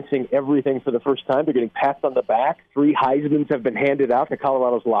experiencing everything for the first time. They're getting pats on the back. 3 Heismans have been handed out to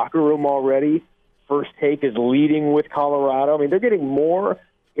Colorado's locker room already. First Take is leading with Colorado. I mean, they're getting more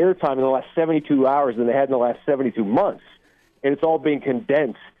airtime in the last 72 hours than they had in the last 72 months. And it's all being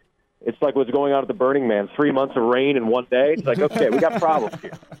condensed. It's like what's going on at the Burning Man, 3 months of rain in one day. It's like, okay, we got problems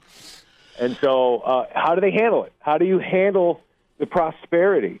here. And so how do they handle it? How do you handle the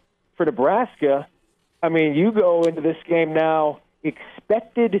prosperity? For Nebraska, I mean, you go into this game now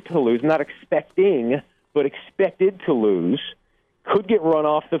expected to lose, not expecting, but expected to lose. Could get run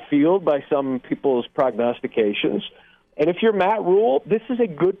off the field by some people's prognostications. And if you're Matt Rule, this is a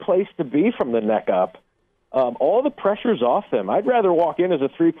good place to be from the neck up. All the pressure's off them. I'd rather walk in as a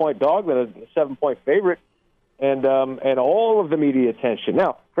 3-point dog than a 7-point favorite, and all of the media attention.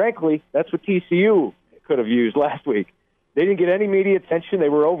 Now, frankly, that's what TCU could have used last week. They didn't get any media attention. They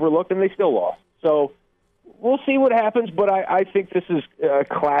were overlooked, and they still lost. So we'll see what happens, but I think this is a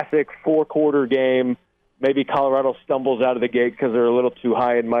classic 4-quarter game. Maybe Colorado stumbles out of the gate because they're a little too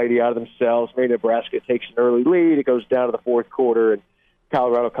high and mighty out of themselves. Maybe Nebraska takes an early lead. It goes down to the fourth quarter, and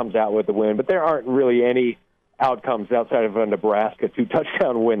Colorado comes out with the win. But there aren't really any outcomes outside of a Nebraska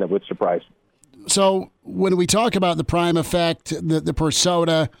 2-touchdown win that would surprise me. So when we talk about the Prime effect, the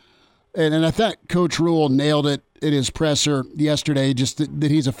persona, and I thought Coach Rule nailed it in his presser yesterday, just that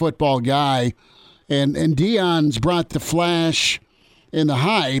he's a football guy. And Deion's brought the flash and the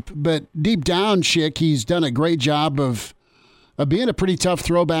hype, but deep down, Schick, he's done a great job of being a pretty tough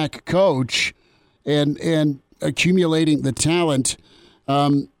throwback coach and accumulating the talent.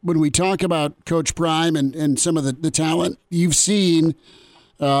 When we talk about Coach Prime and some of the talent, you've seen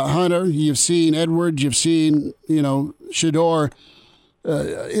Hunter, you've seen Edwards, you've seen, Shador.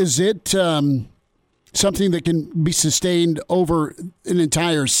 Is it something that can be sustained over an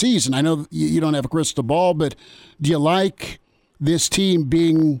entire season? I know you don't have a crystal ball, but do you like this team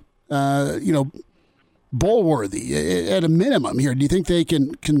being, bowl-worthy at a minimum here? Do you think they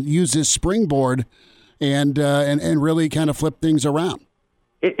can use this springboard and really kind of flip things around?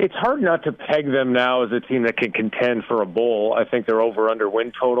 It's hard not to peg them now as a team that can contend for a bowl. I think their over-under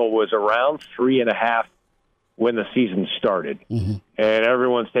win total was around 3.5 when the season started. Mm-hmm. And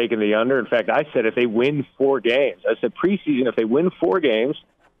everyone's taken the under. In fact, I said if they win 4 games, I said preseason, if they win 4 games,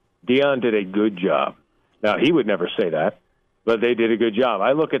 Deion did a good job. Now, he would never say that, but they did a good job.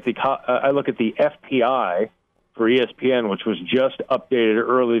 I look at the FPI for ESPN, which was just updated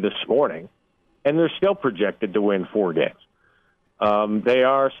early this morning, and they're still projected to win 4 games. They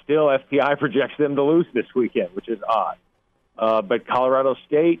are still, FPI projects them to lose this weekend, which is odd. But Colorado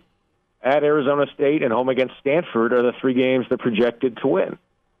State, at Arizona State, and home against Stanford are the 3 games they're projected to win.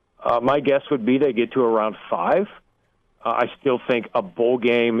 My guess would be they get to around 5. I still think a bowl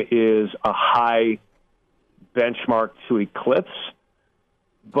game is a high benchmark to eclipse.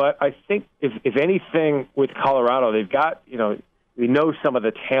 But I think if anything with Colorado, they've got, we know some of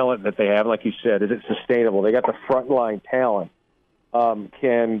the talent that they have. Like you said, is it sustainable? They got the frontline talent.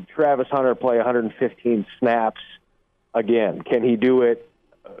 Can Travis Hunter play 115 snaps again? Can he do it,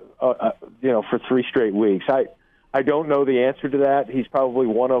 for 3 straight weeks? I don't know the answer to that. He's probably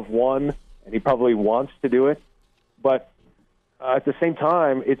one of one, and he probably wants to do it. But at the same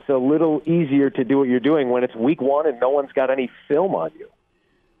time, it's a little easier to do what you're doing when it's week 1 and no one's got any film on you.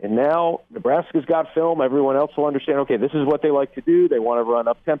 And now Nebraska's got film. Everyone else will understand, okay, this is what they like to do. They want to run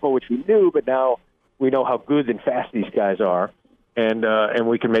up-tempo, which we knew, but now we know how good and fast these guys are. And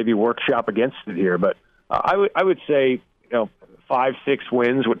we can maybe workshop against it here. But I would say 5-6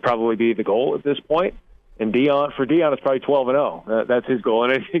 wins would probably be the goal at this point. And Deion, it's probably 12-0. That's his goal.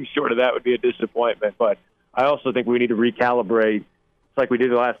 And anything short of that would be a disappointment. But I also think we need to recalibrate. It's like we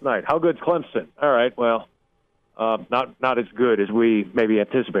did last night. How good's Clemson? All right, well, not as good as we maybe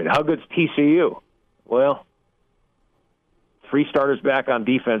anticipated. How good's TCU? Well, 3 starters back on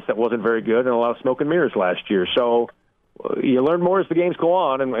defense that wasn't very good, and a lot of smoke and mirrors last year. So you learn more as the games go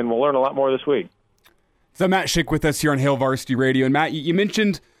on, and we'll learn a lot more this week. So Matt Schick with us here on Hail Varsity Radio. And Matt, you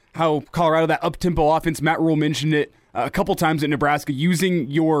mentioned how Colorado, that up-tempo offense, Matt Rule mentioned it a couple times at Nebraska, using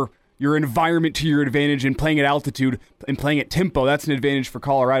your environment to your advantage and playing at altitude and playing at tempo. That's an advantage for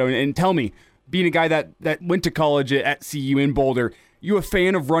Colorado. And tell me, being a guy that went to college at CU in Boulder, you a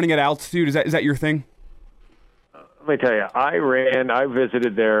fan of running at altitude? Is that your thing? Let me tell you, I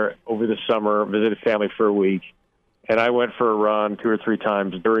visited there over the summer, visited family for a week, and I went for a run 2 or 3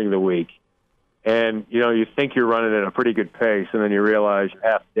 times during the week. And, you think you're running at a pretty good pace, and then you realize you're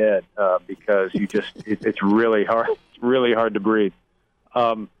half dead because it's really hard. It's really hard to breathe.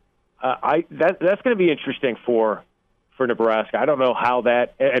 That's going to be interesting for Nebraska. I don't know how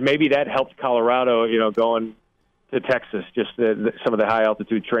that, and maybe that helped Colorado, going to Texas, just some of the high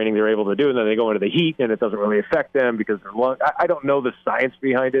altitude training they're able to do, and then they go into the heat, and it doesn't really affect them because their lungs. I don't know the science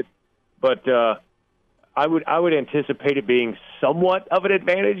behind it, but I would anticipate it being somewhat of an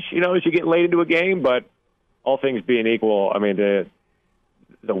advantage, as you get late into a game. But all things being equal, I mean,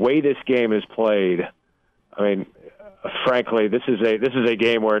 the way this game is played, I mean, frankly, this is a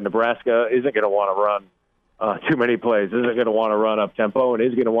game where Nebraska isn't going to want to run too many plays, isn't going to want to run up tempo, and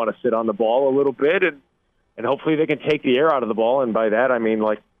is going to want to sit on the ball a little bit, and hopefully they can take the air out of the ball. And by that I mean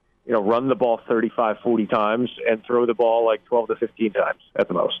run the ball 35, 40 times and throw the ball like 12 to 15 times at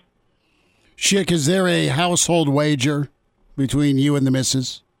the most. Schick, is there a household wager between you and the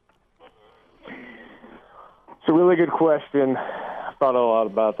missus? It's a really good question. I thought a lot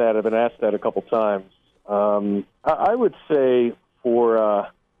about that. I've been asked that a couple times. I would say for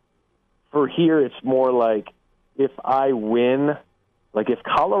here, it's more like if I win, like if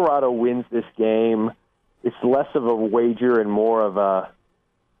Colorado wins this game, it's less of a wager and more of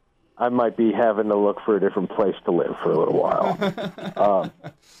I might be having to look for a different place to live for a little while.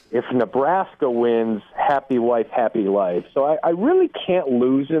 If Nebraska wins, happy wife, happy life. So I really can't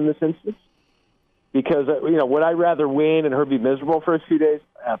lose in this instance. Because, would I rather win and her be miserable for a few days?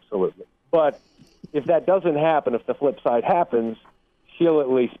 Absolutely. But if that doesn't happen, if the flip side happens, she'll at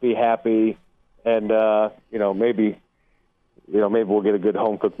least be happy, and maybe we'll get a good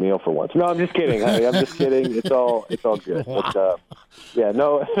home cooked meal for once. No, I'm just kidding, honey. I'm just kidding. It's all good. Wow.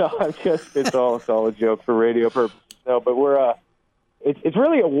 But, it's all a joke for radio purposes. No, but we're it's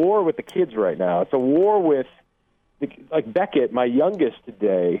really a war with the kids right now. It's a war with like Beckett, my youngest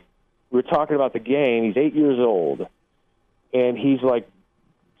today. We were talking about the game. He's 8 years old, and he's like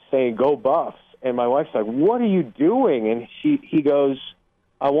saying, "Go Buffs." And my wife's like, "What are you doing?" And he goes,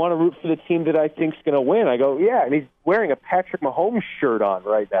 "I want to root for the team that I think's going to win." I go, "Yeah." And he's wearing a Patrick Mahomes shirt on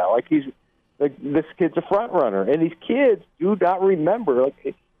right now. This kid's a front runner. And these kids do not remember.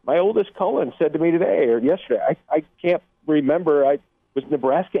 Like my oldest Cullen said to me today or yesterday, I can't remember. Was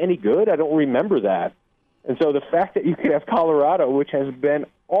Nebraska any good? I don't remember that. And so the fact that you could have Colorado, which has been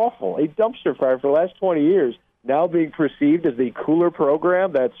awful, a dumpster fire for the last 20 years, now being perceived as the cooler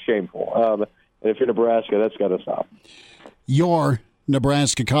program, that's shameful. And if you're Nebraska, that's got to stop. Your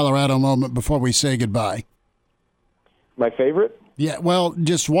Nebraska-Colorado moment before we say goodbye. My favorite? Yeah, well,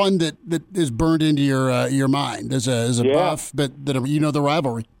 just one that is burned into your mind as a buff, but that the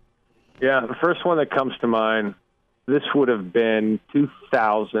rivalry. Yeah, the first one that comes to mind, this would have been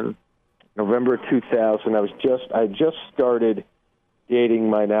 2000, November 2000. I just started dating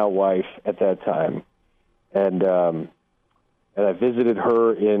my now wife at that time, and I visited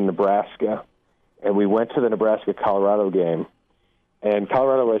her in Nebraska, and we went to the Nebraska-Colorado game, and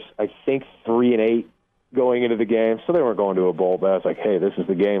Colorado was, I think, 3-8 going into the game, so they weren't going to a bowl, but I was like, hey, this is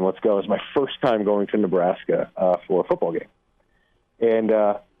the game, let's go. It was my first time going to Nebraska for a football game. And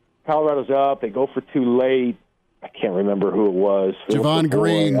Colorado's up, they go for two late. I can't remember who it was. Javon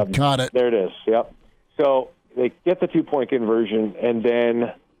Green caught it. There it is, yep. So they get the 2-point conversion, and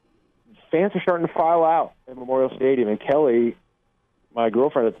then fans are starting to file out at Memorial Stadium, and Kelly, my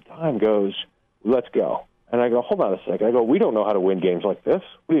girlfriend at the time, goes, let's go. And I go, hold on a second. I go, we don't know how to win games like this.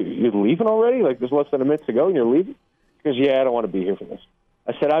 What are you leaving already? Like, there's less than a minute to go and you're leaving? She goes, yeah, I don't want to be here for this.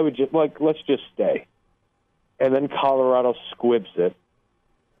 I said, I would just, let's just stay. And then Colorado squibs it.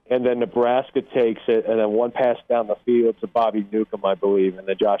 And then Nebraska takes it, and then one pass down the field to Bobby Newcomb, I believe, and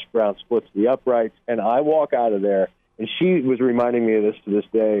then Josh Brown splits the uprights. And I walk out of there, and she was reminding me of this to this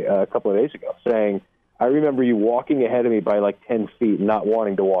day a couple of days ago, saying, I remember you walking ahead of me by like 10 feet and not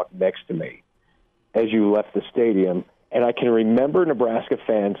wanting to walk next to me as you left the stadium. And I can remember Nebraska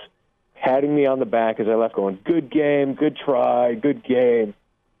fans patting me on the back as I left going, good game, good try, good game.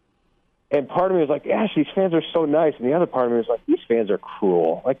 And part of me was like, gosh, these fans are so nice. And the other part of me was like, these fans are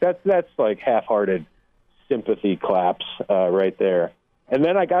cruel. Like that's like half-hearted sympathy claps right there. And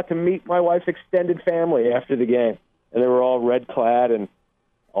then I got to meet my wife's extended family after the game. And they were all red-clad and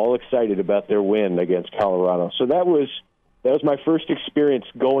all excited about their win against Colorado. So that was my first experience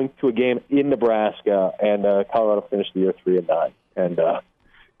going to a game in Nebraska, and Colorado finished the year 3-9. And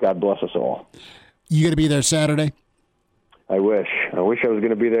God bless us all. You going to be there Saturday? I wish I was going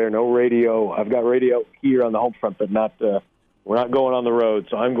to be there. No radio. I've got radio here on the home front, but we're not going on the road.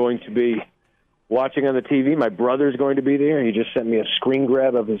 So I'm going to be watching on the TV. My brother's going to be there. He just sent me a screen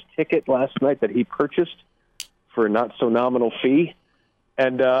grab of his ticket last night that he purchased for a not-so-nominal fee.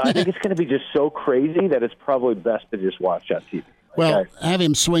 And I think it's going to be just so crazy that it's probably best to just watch on TV. Well, have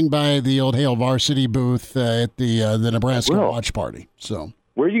him swing by the old Hale Varsity booth at the Nebraska watch party. So,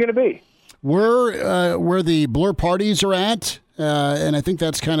 where are you going to be? We're where the Blur parties are at, and I think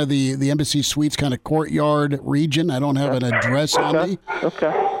that's kind of the Embassy Suites kind of courtyard region. I don't have an address on me.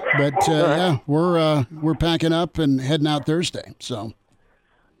 Okay. But yeah, we're packing up and heading out Thursday. So.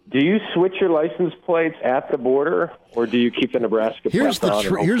 Do you switch your license plates at the border, or do you keep the Nebraska plate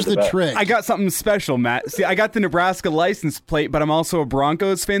on? Here's the trick. I got something special, Matt. See, I got the Nebraska license plate, but I'm also a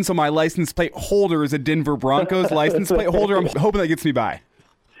Broncos fan, so my license plate holder is a Denver Broncos license plate holder. I'm hoping that gets me by.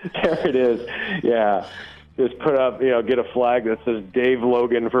 There it is. Yeah. Just put up, get a flag that says Dave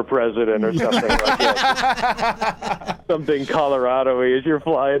Logan for president or something like that. Something Colorado-y as you're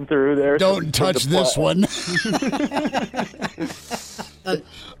flying through there. Don't touch this one.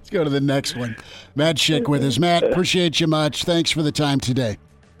 Let's go to the next one. Matt Schick with us. Matt, appreciate you much. Thanks for the time today.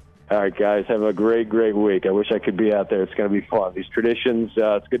 All right, guys. Have a great, great week. I wish I could be out there. It's going to be fun. These traditions,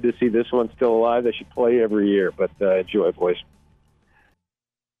 it's good to see this one still alive. They should play every year, but enjoy, boys.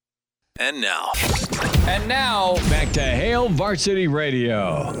 And now, back to Hale Varsity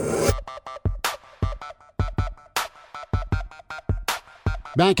Radio.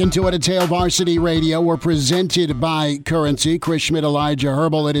 Back into it at Hale Varsity Radio. We're presented by Currency. Chris Schmidt, Elijah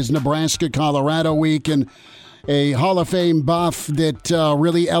Herbal. It is Nebraska-Colorado week, and a Hall of Fame buff that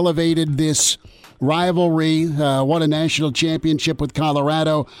really elevated this rivalry, won a national championship with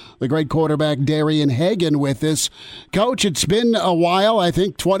Colorado. The great quarterback Darian Hagan with us. Coach, it's been a while, I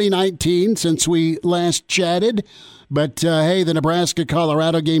think 2019 since we last chatted. But, hey, the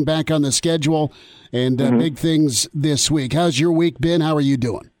Nebraska-Colorado game back on the schedule and big things this week. How's your week been? How are you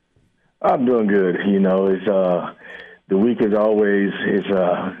doing? I'm doing good. It's the week is always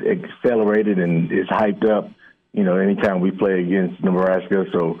accelerated and it's hyped up, anytime we play against Nebraska.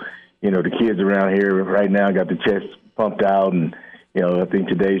 So, the kids around here right now got the chest pumped out. And, I think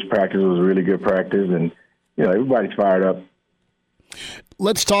today's practice was a really good practice. And, everybody's fired up.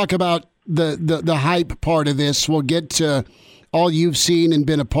 Let's talk about the hype part of this. We'll get to all you've seen and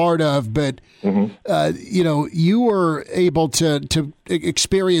been a part of, but you were able to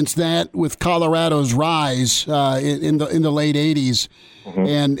experience that with Colorado's rise in the late '80s,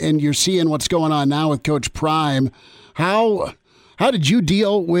 and you're seeing what's going on now with Coach Prime. How did you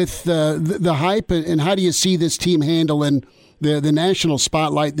deal with the hype, and how do you see this team handling the national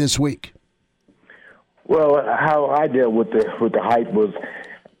spotlight this week? Well, how I dealt with the hype was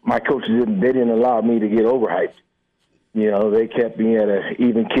my coaches didn't allow me to get overhyped. They kept me at an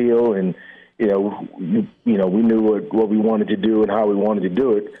even keel, and we knew what we wanted to do and how we wanted to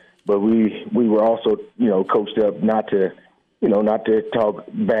do it. But we were also coached up not to talk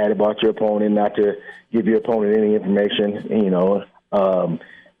bad about your opponent, not to give your opponent any information.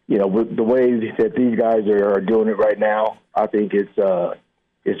 With the way that these guys are doing it right now, I think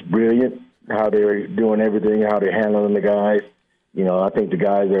it's brilliant how they're doing everything, how they're handling the guys. I think the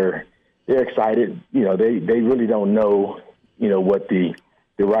guys they're excited. They really don't know, what the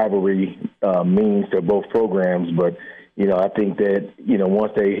rivalry means to both programs. But, I think that,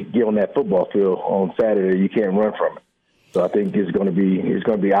 once they get on that football field on Saturday, you can't run from it. So I think it's going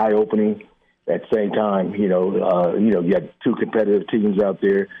to be eye-opening. At the same time, you got two competitive teams out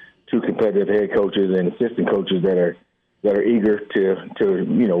there, two competitive head coaches and assistant coaches that are eager to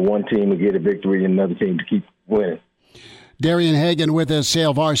one team to get a victory and another team to keep winning. Darian Hagan with us,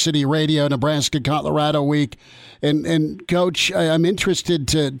 Hail Varsity Radio, Nebraska-Colorado week. And Coach, I'm interested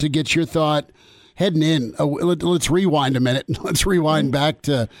to get your thought heading in. Let's rewind a minute. Let's rewind back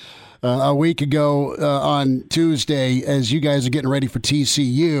to a week ago on Tuesday as you guys are getting ready for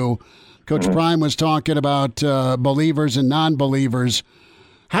TCU. Coach Prime was talking about believers and non-believers.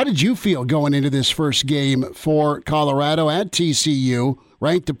 How did you feel going into this first game for Colorado at TCU?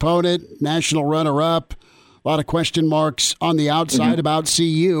 Ranked opponent, national runner-up. A lot of question marks on the outside about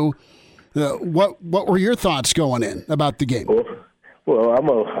CU. What were your thoughts going in about the game? Well, I'm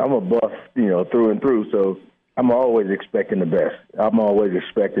a buff, through and through. So I'm always expecting the best. I'm always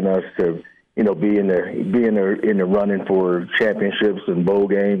expecting us to, be in the running for championships and bowl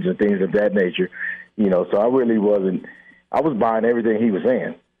games and things of that nature. So I really wasn't. I was buying everything he was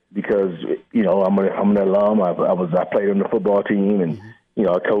saying because I'm an alum. I played on the football team and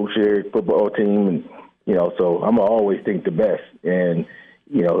I coached their football team and. So I'm always think the best. And,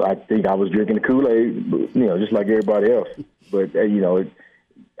 I think I was drinking the Kool-Aid, just like everybody else. But,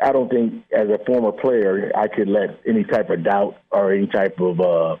 I don't think as a former player I could let any type of doubt or any type of,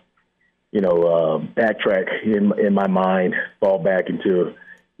 backtrack in my mind fall back into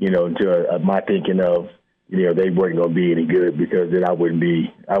my thinking of, they weren't going to be any good because then I wouldn't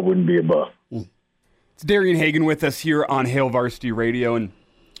be a buff. It's Darian Hagan with us here on Hail Varsity Radio. And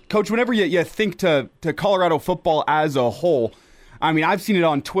Coach, whenever you think to Colorado football as a whole, I mean, I've seen it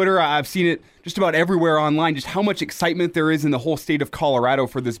on Twitter. I've seen it just about everywhere online, just how much excitement there is in the whole state of Colorado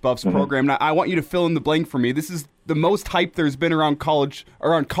for this Buffs program. And I want you to fill in the blank for me. This is the most hype there's been around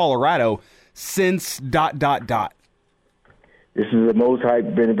Colorado since ... This is the most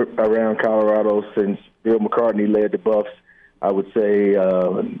hype been around Colorado since Bill McCartney led the Buffs. I would say,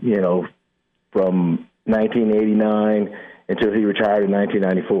 from 1989 until he retired in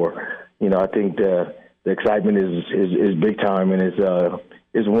 1994. I think the excitement is big time and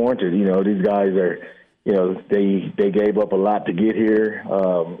is warranted. These guys are, they gave up a lot to get here,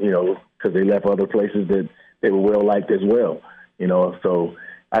 because they left other places that they were well liked as well. So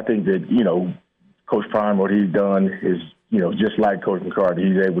I think that, Coach Prime, what he's done is, just like Coach McCarthy,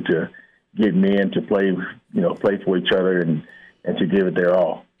 he's able to get men to play for each other and to give it their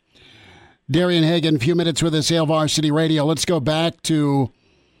all. Darian Hagan, a few minutes with us, Hail Varsity Radio. Let's go back to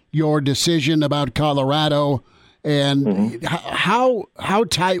your decision about Colorado and how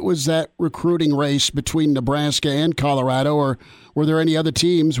tight was that recruiting race between Nebraska and Colorado, or were there any other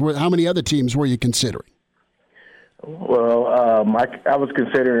teams? How many other teams were you considering? Well, I was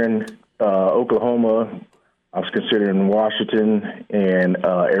considering Oklahoma. I was considering Washington and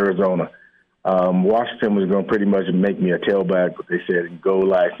Arizona. Washington was going to pretty much make me a tailback, but they said in goal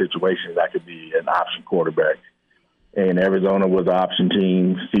line situations I could be an option quarterback. And Arizona was an option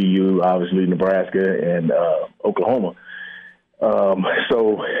team, CU, obviously Nebraska, and Oklahoma.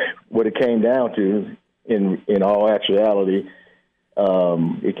 So what it came down to, in all actuality,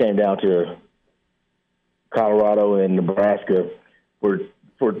 it came down to Colorado and Nebraska for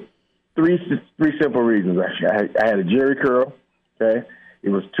three simple reasons. I had a jerry curl, okay? It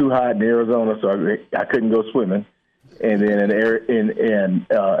was too hot in Arizona, so I couldn't go swimming. And then in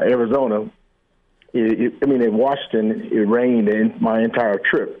Arizona, in Washington, it rained my entire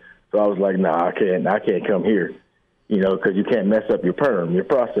trip. So I was like, nah, I can't come here, because you can't mess up your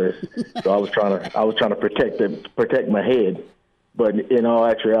process. So I was trying to protect my head. But in all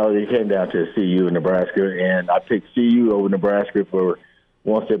actuality, it came down to CU and Nebraska, and I picked CU over Nebraska for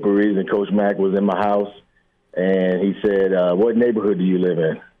one simple reason. Coach Mack was in my house, and he said, what neighborhood do you live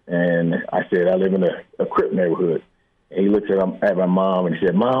in? And I said, I live in a Crip neighborhood. And he looked at my mom, and he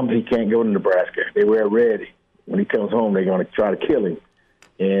said, Mom, he can't go to Nebraska. They wear red. When he comes home, they're going to try to kill him.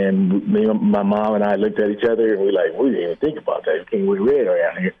 And my mom and I looked at each other, and we didn't even think about that. You can't wear red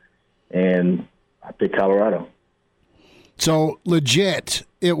around here. And I picked Colorado. So legit,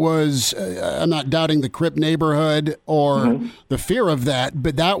 it was, I'm not doubting the Crip neighborhood or the fear of that,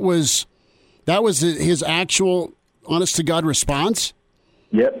 but that was his actual honest-to-God response?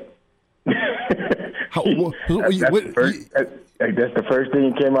 Yep. That's the first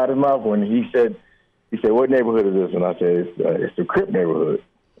thing that came out of his mouth when he said, what neighborhood is this? And I said, it's the Crip neighborhood.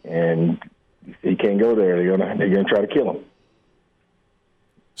 And he can't go there. They're gonna try to kill him.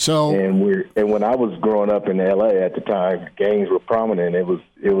 So and when I was growing up in L.A. at the time, gangs were prominent. It was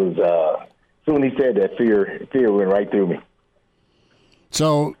so when he said that, fear went right through me.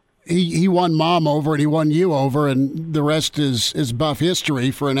 So he won Mom over and he won you over, and the rest is Buff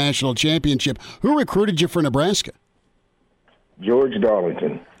history for a national championship. Who recruited you for Nebraska? George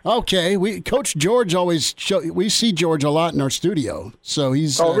Darlington. Okay, Coach George we see George a lot in our studio, so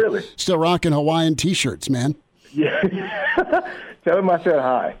he's really? Still rocking Hawaiian T-shirts, man. Yeah. Tell him I said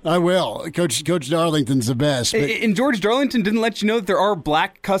hi. I will. Coach Darlington's the best. And George Darlington didn't let you know that there are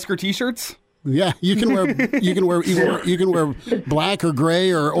black Cusker T-shirts? Yeah, you can wear black or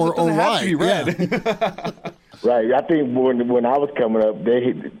gray or white. Have to be red. Yeah. Right. I think when I was coming up,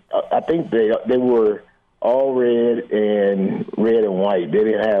 they were all red and white. They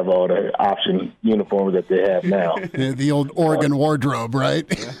didn't have all the option uniforms that they have now. The old Oregon wardrobe, right?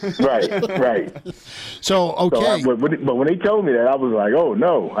 Right. So, okay. But when he told me that, I was like, oh,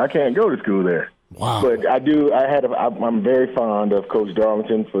 no, I can't go to school there. Wow. But I'm very fond of Coach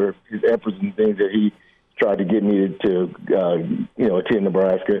Darlington for his efforts and things that he tried to get me to attend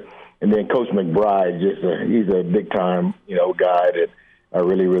Nebraska. And then Coach McBride, he's a big-time, guy that I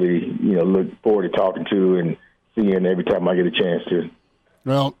really, really, look forward to talking to and seeing every time I get a chance to.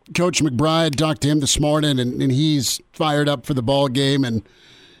 Well, Coach McBride, talked to him this morning, and he's fired up for the ball game, and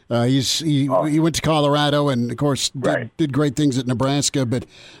he went to Colorado and, of course, did great things at Nebraska. But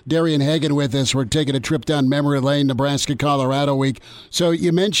Darian Hagan with us. We're taking a trip down memory lane, Nebraska, Colorado week. So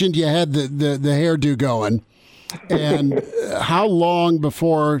you mentioned you had the hairdo going. And how long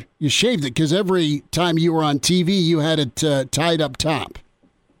before you shaved it? Because every time you were on TV, you had it tied up top.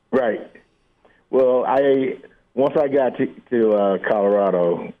 Right. Well, once I got to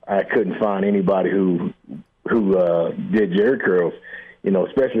Colorado, I couldn't find anybody who did jerry curls,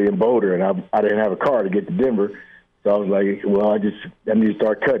 especially in Boulder, and I didn't have a car to get to Denver, so I was like, well, I need to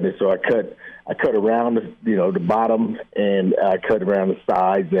start cutting it. So I cut around the bottom, and I cut around the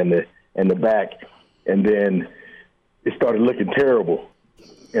sides and the back, and then it started looking terrible.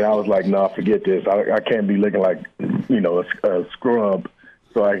 And I was like, no, forget this. I can't be looking like, a scrub.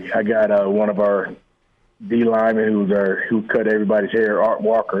 So I got one of our D linemen who cut everybody's hair, Art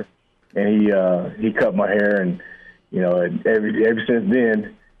Walker, and he cut my hair. And, ever since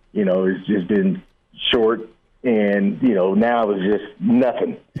then, it's just been short. And, now it's just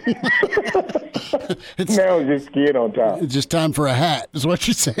nothing. Now it's just skin on top. It's just time for a hat, is what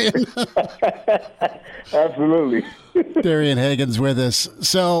you're saying. Absolutely. Darian Hagan's with us.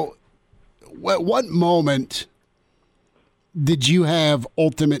 So, what moment did you have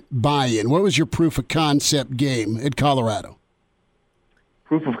ultimate buy-in? What was your proof of concept game at Colorado?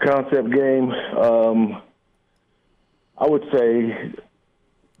 Proof of concept game, I would say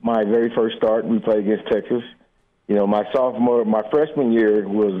my very first start, we played against Texas. My freshman year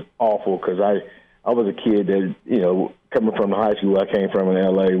was awful because I was a kid that, coming from the high school I came from in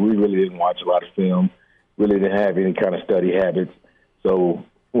L.A., we really didn't watch a lot of film, really didn't have any kind of study habits. So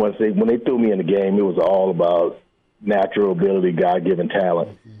when they threw me in the game, it was all about natural ability, God-given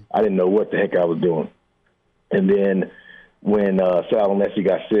talent. I didn't know what the heck I was doing. And then when Sal Messi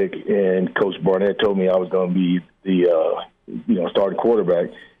got sick and Coach Barnett told me I was going to be the starting quarterback,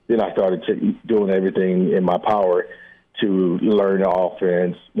 then I started doing everything in my power to learn the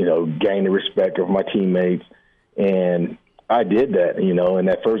offense, gain the respect of my teammates. And I did that, in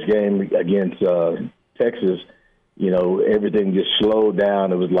that first game against Texas, everything just slowed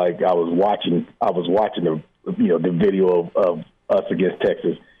down. It was like I was watching the video of us against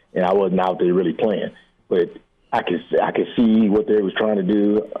Texas, and I wasn't out there really playing. But I could see what they was trying to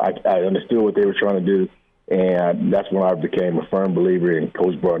do. I understood what they were trying to do, and that's when I became a firm believer in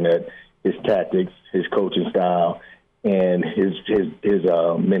Coach Barnett, his tactics, his coaching style, and his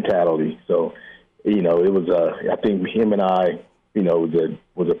mentality. So, it was I think him and I,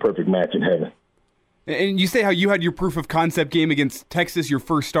 was a perfect match in heaven. And you say how you had your proof of concept game against Texas, your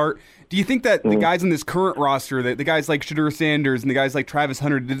first start. Do you think that the guys on this current roster, the guys like Shadur Sanders and the guys like Travis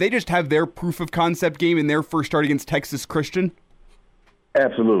Hunter, did they just have their proof of concept game in their first start against Texas Christian?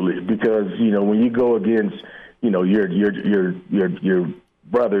 Absolutely, because when you go against your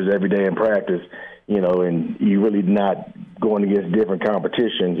brothers every day in practice, and you're really not going against different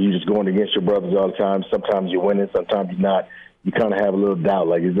competition. You're just going against your brothers all the time. Sometimes you're winning, sometimes you're not. You kind of have a little doubt,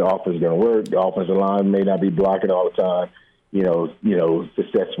 like, is the offense going to work? The offensive line may not be blocking all the time,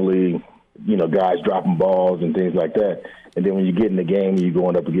 successfully, guys dropping balls and things like that. And then when you get in the game, you're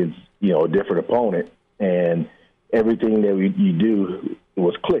going up against, a different opponent, and everything that you do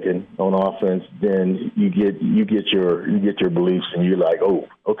was clicking on offense, then you get your beliefs, and you're like, oh,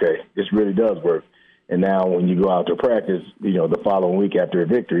 okay, this really does work. And now when you go out to practice, the following week after a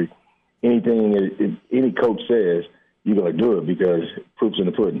victory, anything any coach says, you're going to do it because proof's in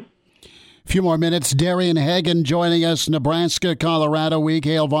the pudding. A few more minutes. Darian Hagan joining us, Nebraska, Colorado week,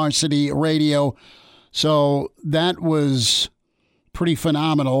 Hail Varsity Radio. So that was pretty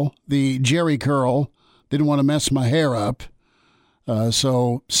phenomenal. The Jerry curl, didn't want to mess my hair up.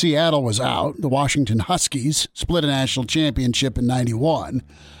 So Seattle was out. The Washington Huskies split a national championship in 91.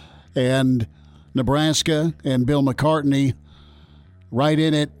 And Nebraska and Bill McCartney right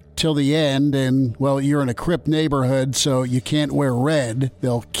in it till the end. And, well, you're in a Crip neighborhood, so you can't wear red.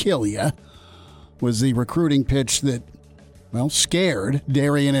 They'll kill you, was the recruiting pitch that, well, scared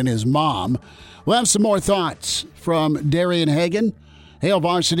Darian and his mom. We'll have some more thoughts from Darian Hagan. Hail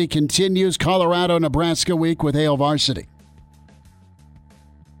Varsity continues. Colorado, Nebraska week with Hail Varsity.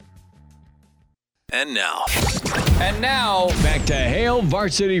 And now, back to Hail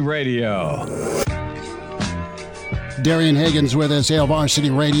Varsity Radio. Darian Hagan's with us, Hail Varsity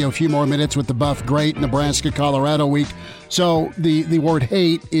Radio. A few more minutes with the Buff Great, Nebraska, Colorado week. So the word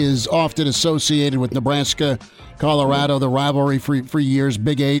hate is often associated with Nebraska, Colorado, the rivalry for years,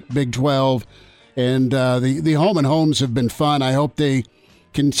 Big 8, Big 12. And the home and homes have been fun. I hope they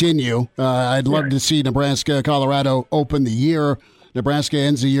continue. I'd love to see Nebraska, Colorado open the year. Nebraska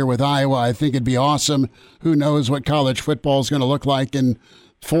ends the year with Iowa. I think it'd be awesome. Who knows what college football is going to look like in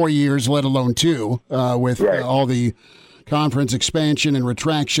 4 years, let alone 2, with all the conference expansion and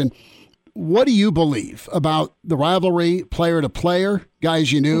retraction. What do you believe about the rivalry, player to player,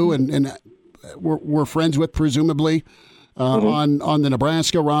 guys you knew and were friends with, presumably, on the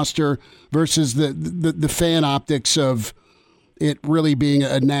Nebraska roster, versus the fan optics of it really being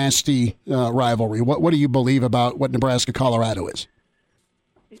a nasty rivalry? What do you believe about what Nebraska-Colorado is?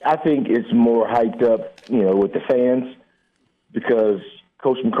 I think it's more hyped up, with the fans, because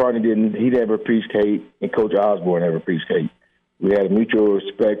Coach McCartney he never preached hate, and Coach Osborne never preached hate. We had a mutual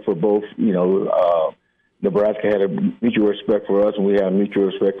respect for both. Nebraska had a mutual respect for us, and we had a mutual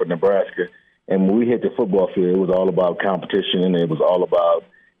respect for Nebraska. And when we hit the football field, it was all about competition, and it was all about,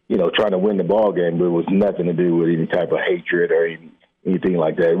 trying to win the ball game. But it was nothing to do with any type of hatred or anything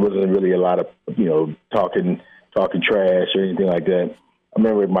like that. It wasn't really a lot of, talking trash or anything like that. I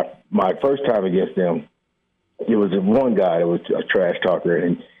remember my first time against them, it was one guy that was a trash talker,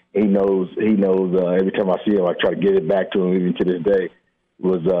 and he knows. Every time I see him, I try to get it back to him. Even to this day,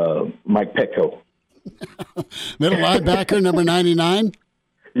 was Mike Petco, middle linebacker, number 99.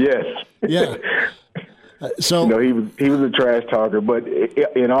 Yes. Yeah. So he was a trash talker, but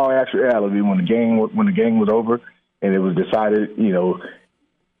in all actuality, when the game was over and it was decided,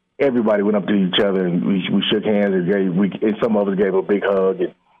 everybody went up to each other and we shook hands and some of us gave a big hug,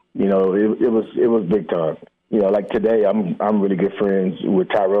 and it was big time. Like today, I'm really good friends with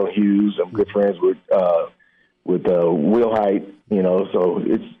Tyrell Hughes. I'm good friends with Will Height. So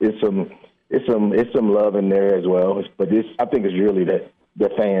it's some love in there as well. But I think it's really the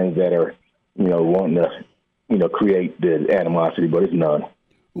fans that are wanting to create the animosity, but it's none.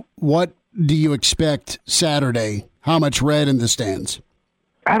 What do you expect Saturday? How much red in the stands?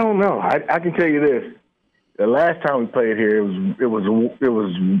 I don't know. I can tell you this. The last time we played here, it was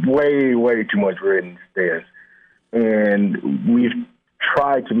way too much red in the stands, and we've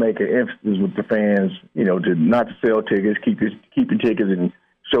tried to make an emphasis with the fans, to not to sell tickets, keep your tickets, and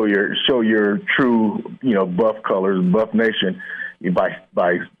show your true, Buff colors, Buff Nation, by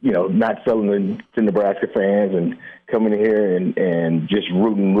not selling them to Nebraska fans and coming here and just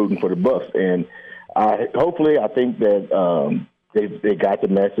rooting for the Buffs. And I think that they got the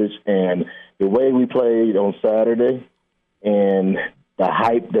message, and the way we played on Saturday and the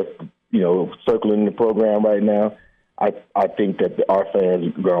hype that's, circling the program right now, I think that our fans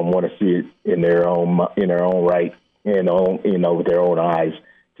are going to want to see it in their own right and with their own eyes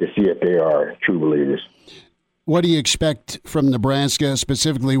to see if they are true believers. What do you expect from Nebraska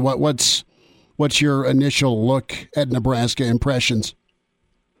specifically? What's your initial look at Nebraska impressions?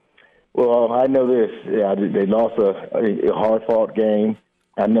 Well, I know this. Yeah, they lost a hard-fought game.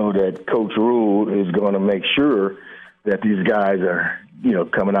 I know that Coach Rule is going to make sure that these guys are,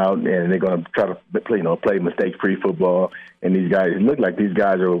 coming out and they're going to try to play mistake-free football. And these guys, it look like these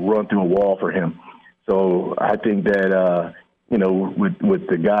guys are run through a wall for him. So I think that with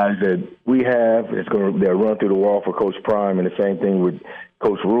the guys that we have, they'll run through the wall for Coach Prime, and the same thing with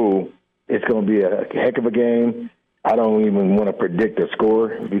Coach Rule. It's going to be a heck of a game. I don't even want to predict a score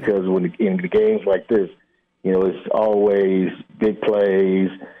because in the games like this, it's always big plays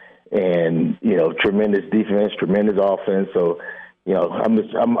and tremendous defense, tremendous offense. So I'm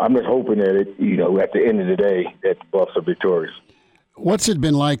just hoping that at the end of the day that the Buffs are victorious. What's it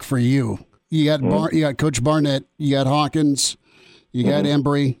been like for you? You got you got Coach Barnett, you got Hawkins, you got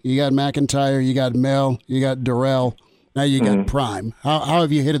Embry, you got McIntyre, you got Mel, you got Durrell. Now you got Prime. How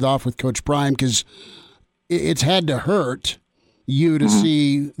have you hit it off with Coach Prime? Because it's had to hurt you to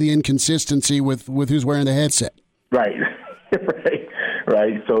see the inconsistency with who's wearing the headset. Right,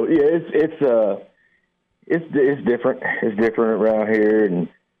 right. So yeah, it's different. It's different around here, and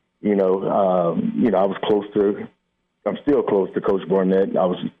I'm still close to Coach Barnett. I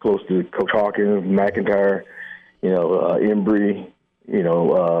was close to Coach Hawkins, McIntyre, Embry,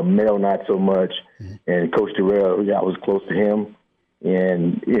 Mel not so much, and Coach Durrell. I was close to him,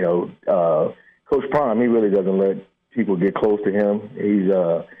 and Coach Prime, he really doesn't let people get close to him.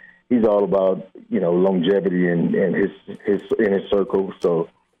 He's all about longevity and his circle. So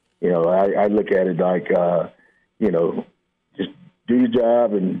I look at it like just do your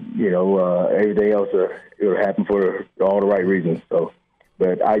job, and everything else it'll happen for all the right reasons. So,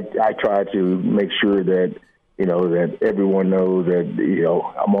 but I try to make sure that that everyone knows that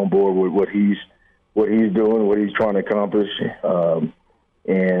I'm on board with what he's doing, what he's trying to accomplish,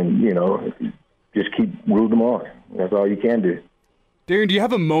 and just keep rooting them on. That's all you can do. Darren, do you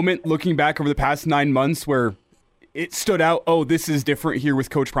have a moment looking back over the past 9 months where it stood out, oh, this is different here with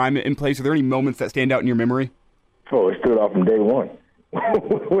Coach Prime in place? Are there any moments that stand out in your memory? Oh, it stood out from day one.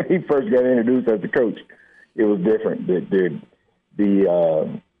 When he first got introduced as a coach, it was different.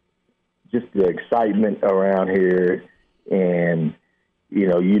 Just the excitement around here, and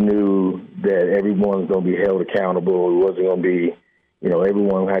you knew that everyone was going to be held accountable. It wasn't going to be,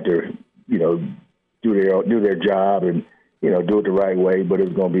 everyone had to, do their job and do it the right way, but it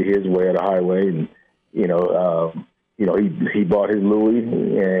was going to be his way or the highway. And he bought his Louis,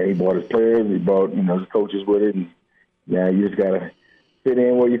 and he bought his players, he bought his coaches with it, and now you just gotta fit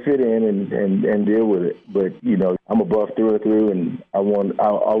in where you fit in and deal with it. But I'm a Buff through and through, and I want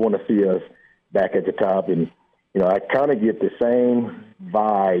to see us back at the top. And I kind of get the same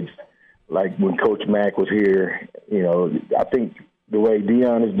vibes like when Coach Mack was here. I think the way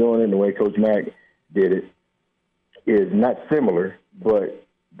Dion is doing it and the way Coach Mack did it is not similar, but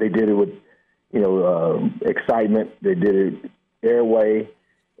they did it with excitement. They did it their way,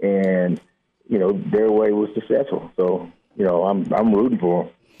 and their way was successful. So I'm rooting for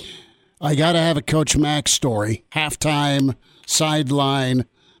them. I got to have a Coach Mack story. Halftime, sideline,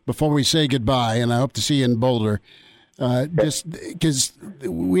 before we say goodbye, and I hope to see you in Boulder. Just because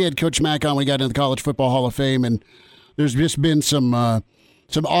we had Coach Mack on, we got into the College Football Hall of Fame, and there's just been some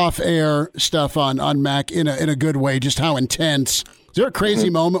off-air stuff on Mack in a good way, just how intense. Is there a crazy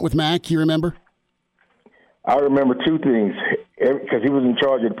moment with Mack you remember? I remember two things, because he was in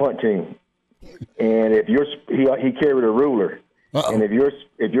charge of the punt team. And he carried a ruler. And if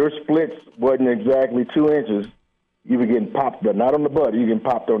your splits wasn't exactly 2 inches, you were getting popped, but not on the butt. You were getting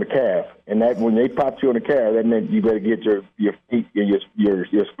popped on the calf. And that when they popped you on the calf, that meant you better get your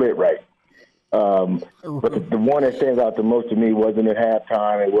split right. But the one that stands out the most to me wasn't at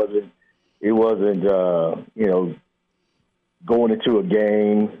halftime. It wasn't going into a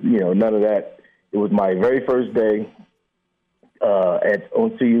game. None of that. It was my very first day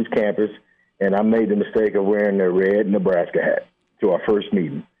on CU's campus, and I made the mistake of wearing the red Nebraska hat to our first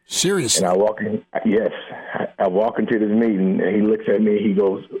meeting. Seriously? And I walk in. Yes, I walk into this meeting, and he looks at me. He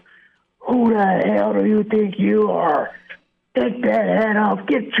goes, "Who the hell do you think you are? Take that hat off.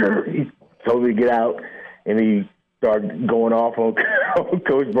 He told me to get out, and he started going off on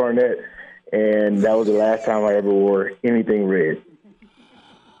Coach Barnett, and that was the last time I ever wore anything red.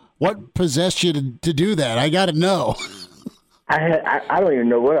 What possessed you to do that? I got to know. I don't even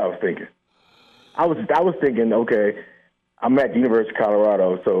know what I was thinking. I was thinking, okay, I'm at the University of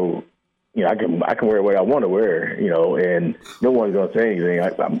Colorado, so I can wear what I want to wear, and no one's gonna say anything.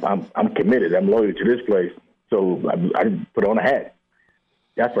 I'm committed. I'm loyal to this place, so I just put on a hat.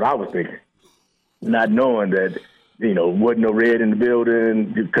 That's what I was thinking, not knowing that wasn't no red in the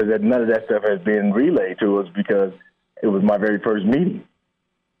building, because none of that stuff has been relayed to us because it was my very first meeting.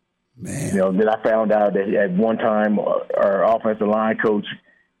 Man. Then I found out that at one time our offensive line coach,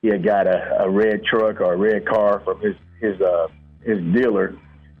 he had got a red truck or a red car from his dealer,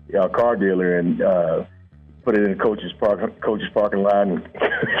 car dealer, and put it in the coach's parking lot. And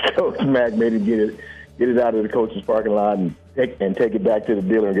Coach Mack made him get it out of the coach's parking lot and take it back to the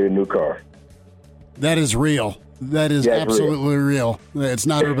dealer and get a new car. That is real. That is absolutely real. It's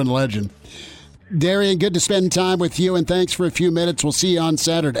not urban legend. Darian, good to spend time with you, and thanks for a few minutes. We'll see you on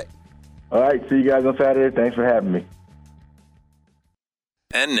Saturday. All right, see you guys on Saturday. Thanks for having me.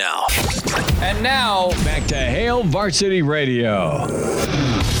 And now, back to Hail Varsity Radio.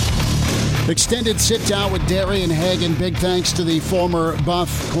 Extended sit-down with Darian Hagan. Big thanks to the former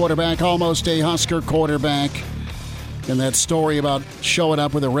Buff quarterback, almost a Husker quarterback. And that story about showing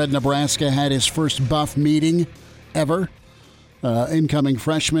up with a red Nebraska, had his first Buff meeting ever. Incoming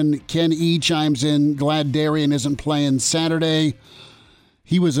freshman Ken E. chimes in, glad Darian isn't playing Saturday.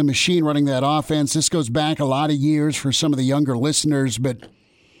 He was a machine running that offense. This goes back a lot of years for some of the younger listeners, but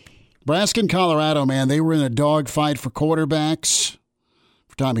Nebraska and Colorado, man, they were in a dogfight for quarterbacks,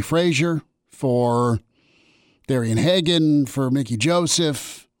 for Tommy Frazier, for Darian Hagan, for Mickey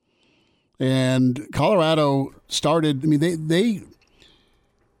Joseph. And Colorado started, they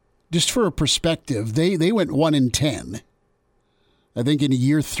just for a perspective, they went 1-10, I think, in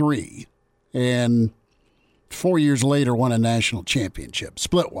year 3. And 4 years later won a national championship,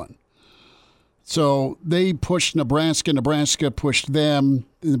 split one. So they pushed Nebraska. Nebraska pushed them.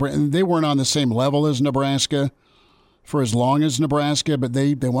 They weren't on the same level as Nebraska for as long as Nebraska, but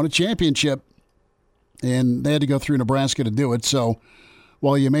they won a championship, and they had to go through Nebraska to do it. So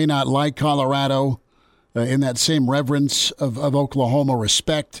while you may not like Colorado in that same reverence of Oklahoma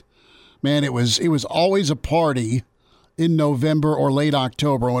respect, man, it was always a party in November or late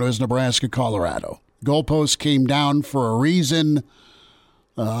October when it was Nebraska-Colorado. Goalposts came down for a reason.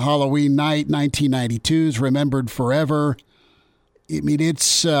 Halloween night, 1992 is remembered forever.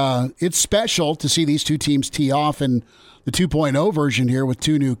 It's special to see these two teams tee off, and the 2.0 version here with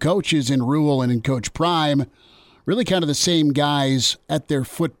two new coaches in Rule and in Coach Prime, really kind of the same guys at their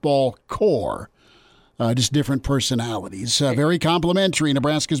football core, just different personalities. Very complimentary.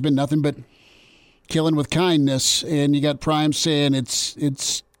 Nebraska's been nothing but killing with kindness, and you got Prime saying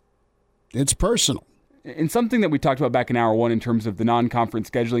it's personal. And something that we talked about back in hour one in terms of the non-conference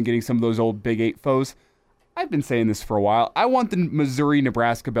scheduling, getting some of those old Big 8 foes. I've been saying this for a while. I want the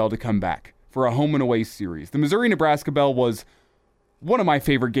Missouri-Nebraska Bell to come back for a home and away series. The Missouri-Nebraska Bell was one of my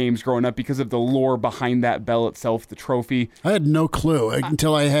favorite games growing up because of the lore behind that bell itself, the trophy. I had no clue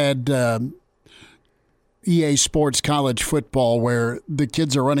until I had EA Sports College Football, where the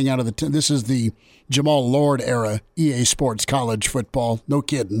kids are running out of this is the Jamal Lord era EA Sports College Football. No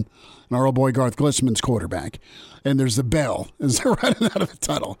kidding. And our old boy Garth Glissman's quarterback. And there's the bell as they're running out of the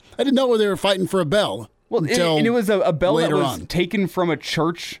tunnel. I didn't know they were fighting for a bell. Well, and it was a bell that was on. taken from a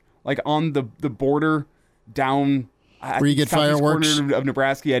church, like on the border down where you get fireworks corner of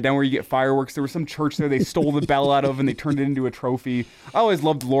Nebraska. Yeah, down where you get fireworks. There was some church there they stole the bell out of, and they turned it into a trophy. I always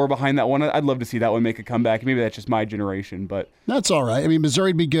loved the lore behind that one. I'd love to see that one make a comeback. Maybe that's just my generation, but that's all right. I mean,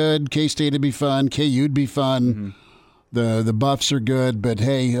 Missouri'd be good. K-State would be fun. KU'd be fun. Mm-hmm. The Buffs are good, but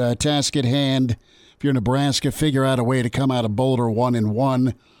hey, task at hand. If you're Nebraska, figure out a way to come out of Boulder 1-1.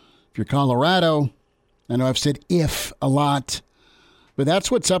 If you're Colorado, I know I've said if a lot, but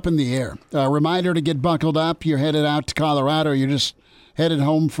that's what's up in the air. Reminder to get buckled up. You're headed out to Colorado. You're just headed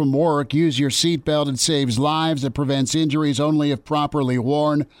home from work. Use your seatbelt. It saves lives. It prevents injuries only if properly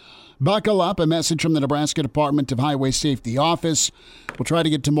worn. Buckle up. A message from the Nebraska Department of Highway Safety Office. We'll try to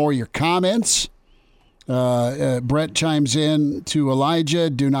get to more of your comments. Brett chimes in to Elijah.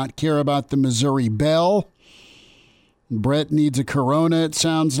 Do not care about the Missouri Bell. Brett needs a Corona, it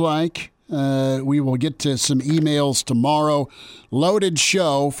sounds like. We will get to some emails tomorrow. Loaded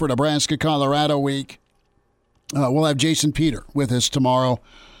show for Nebraska-Colorado week. We'll have Jason Peter with us tomorrow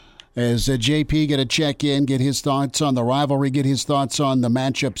as JP get a check-in, get his thoughts on the rivalry, get his thoughts on the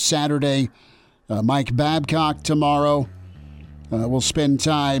matchup Saturday. Mike Babcock tomorrow. We'll spend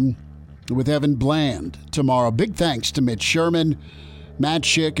time with Evan Bland tomorrow. Big thanks to Mitch Sherman, Matt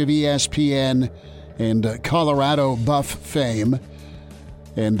Schick of ESPN, and Colorado Buff fame,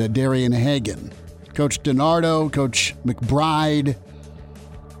 and Darian Hagan. Coach DiNardo, Coach McBride,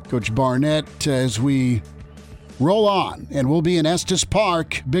 Coach Barnett, as we roll on. And we'll be in Estes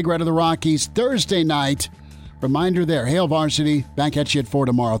Park, Big Red of the Rockies, Thursday night. Reminder there, Hail Varsity. Back at you at 4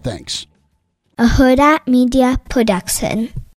 tomorrow. Thanks. A Huda Media Production.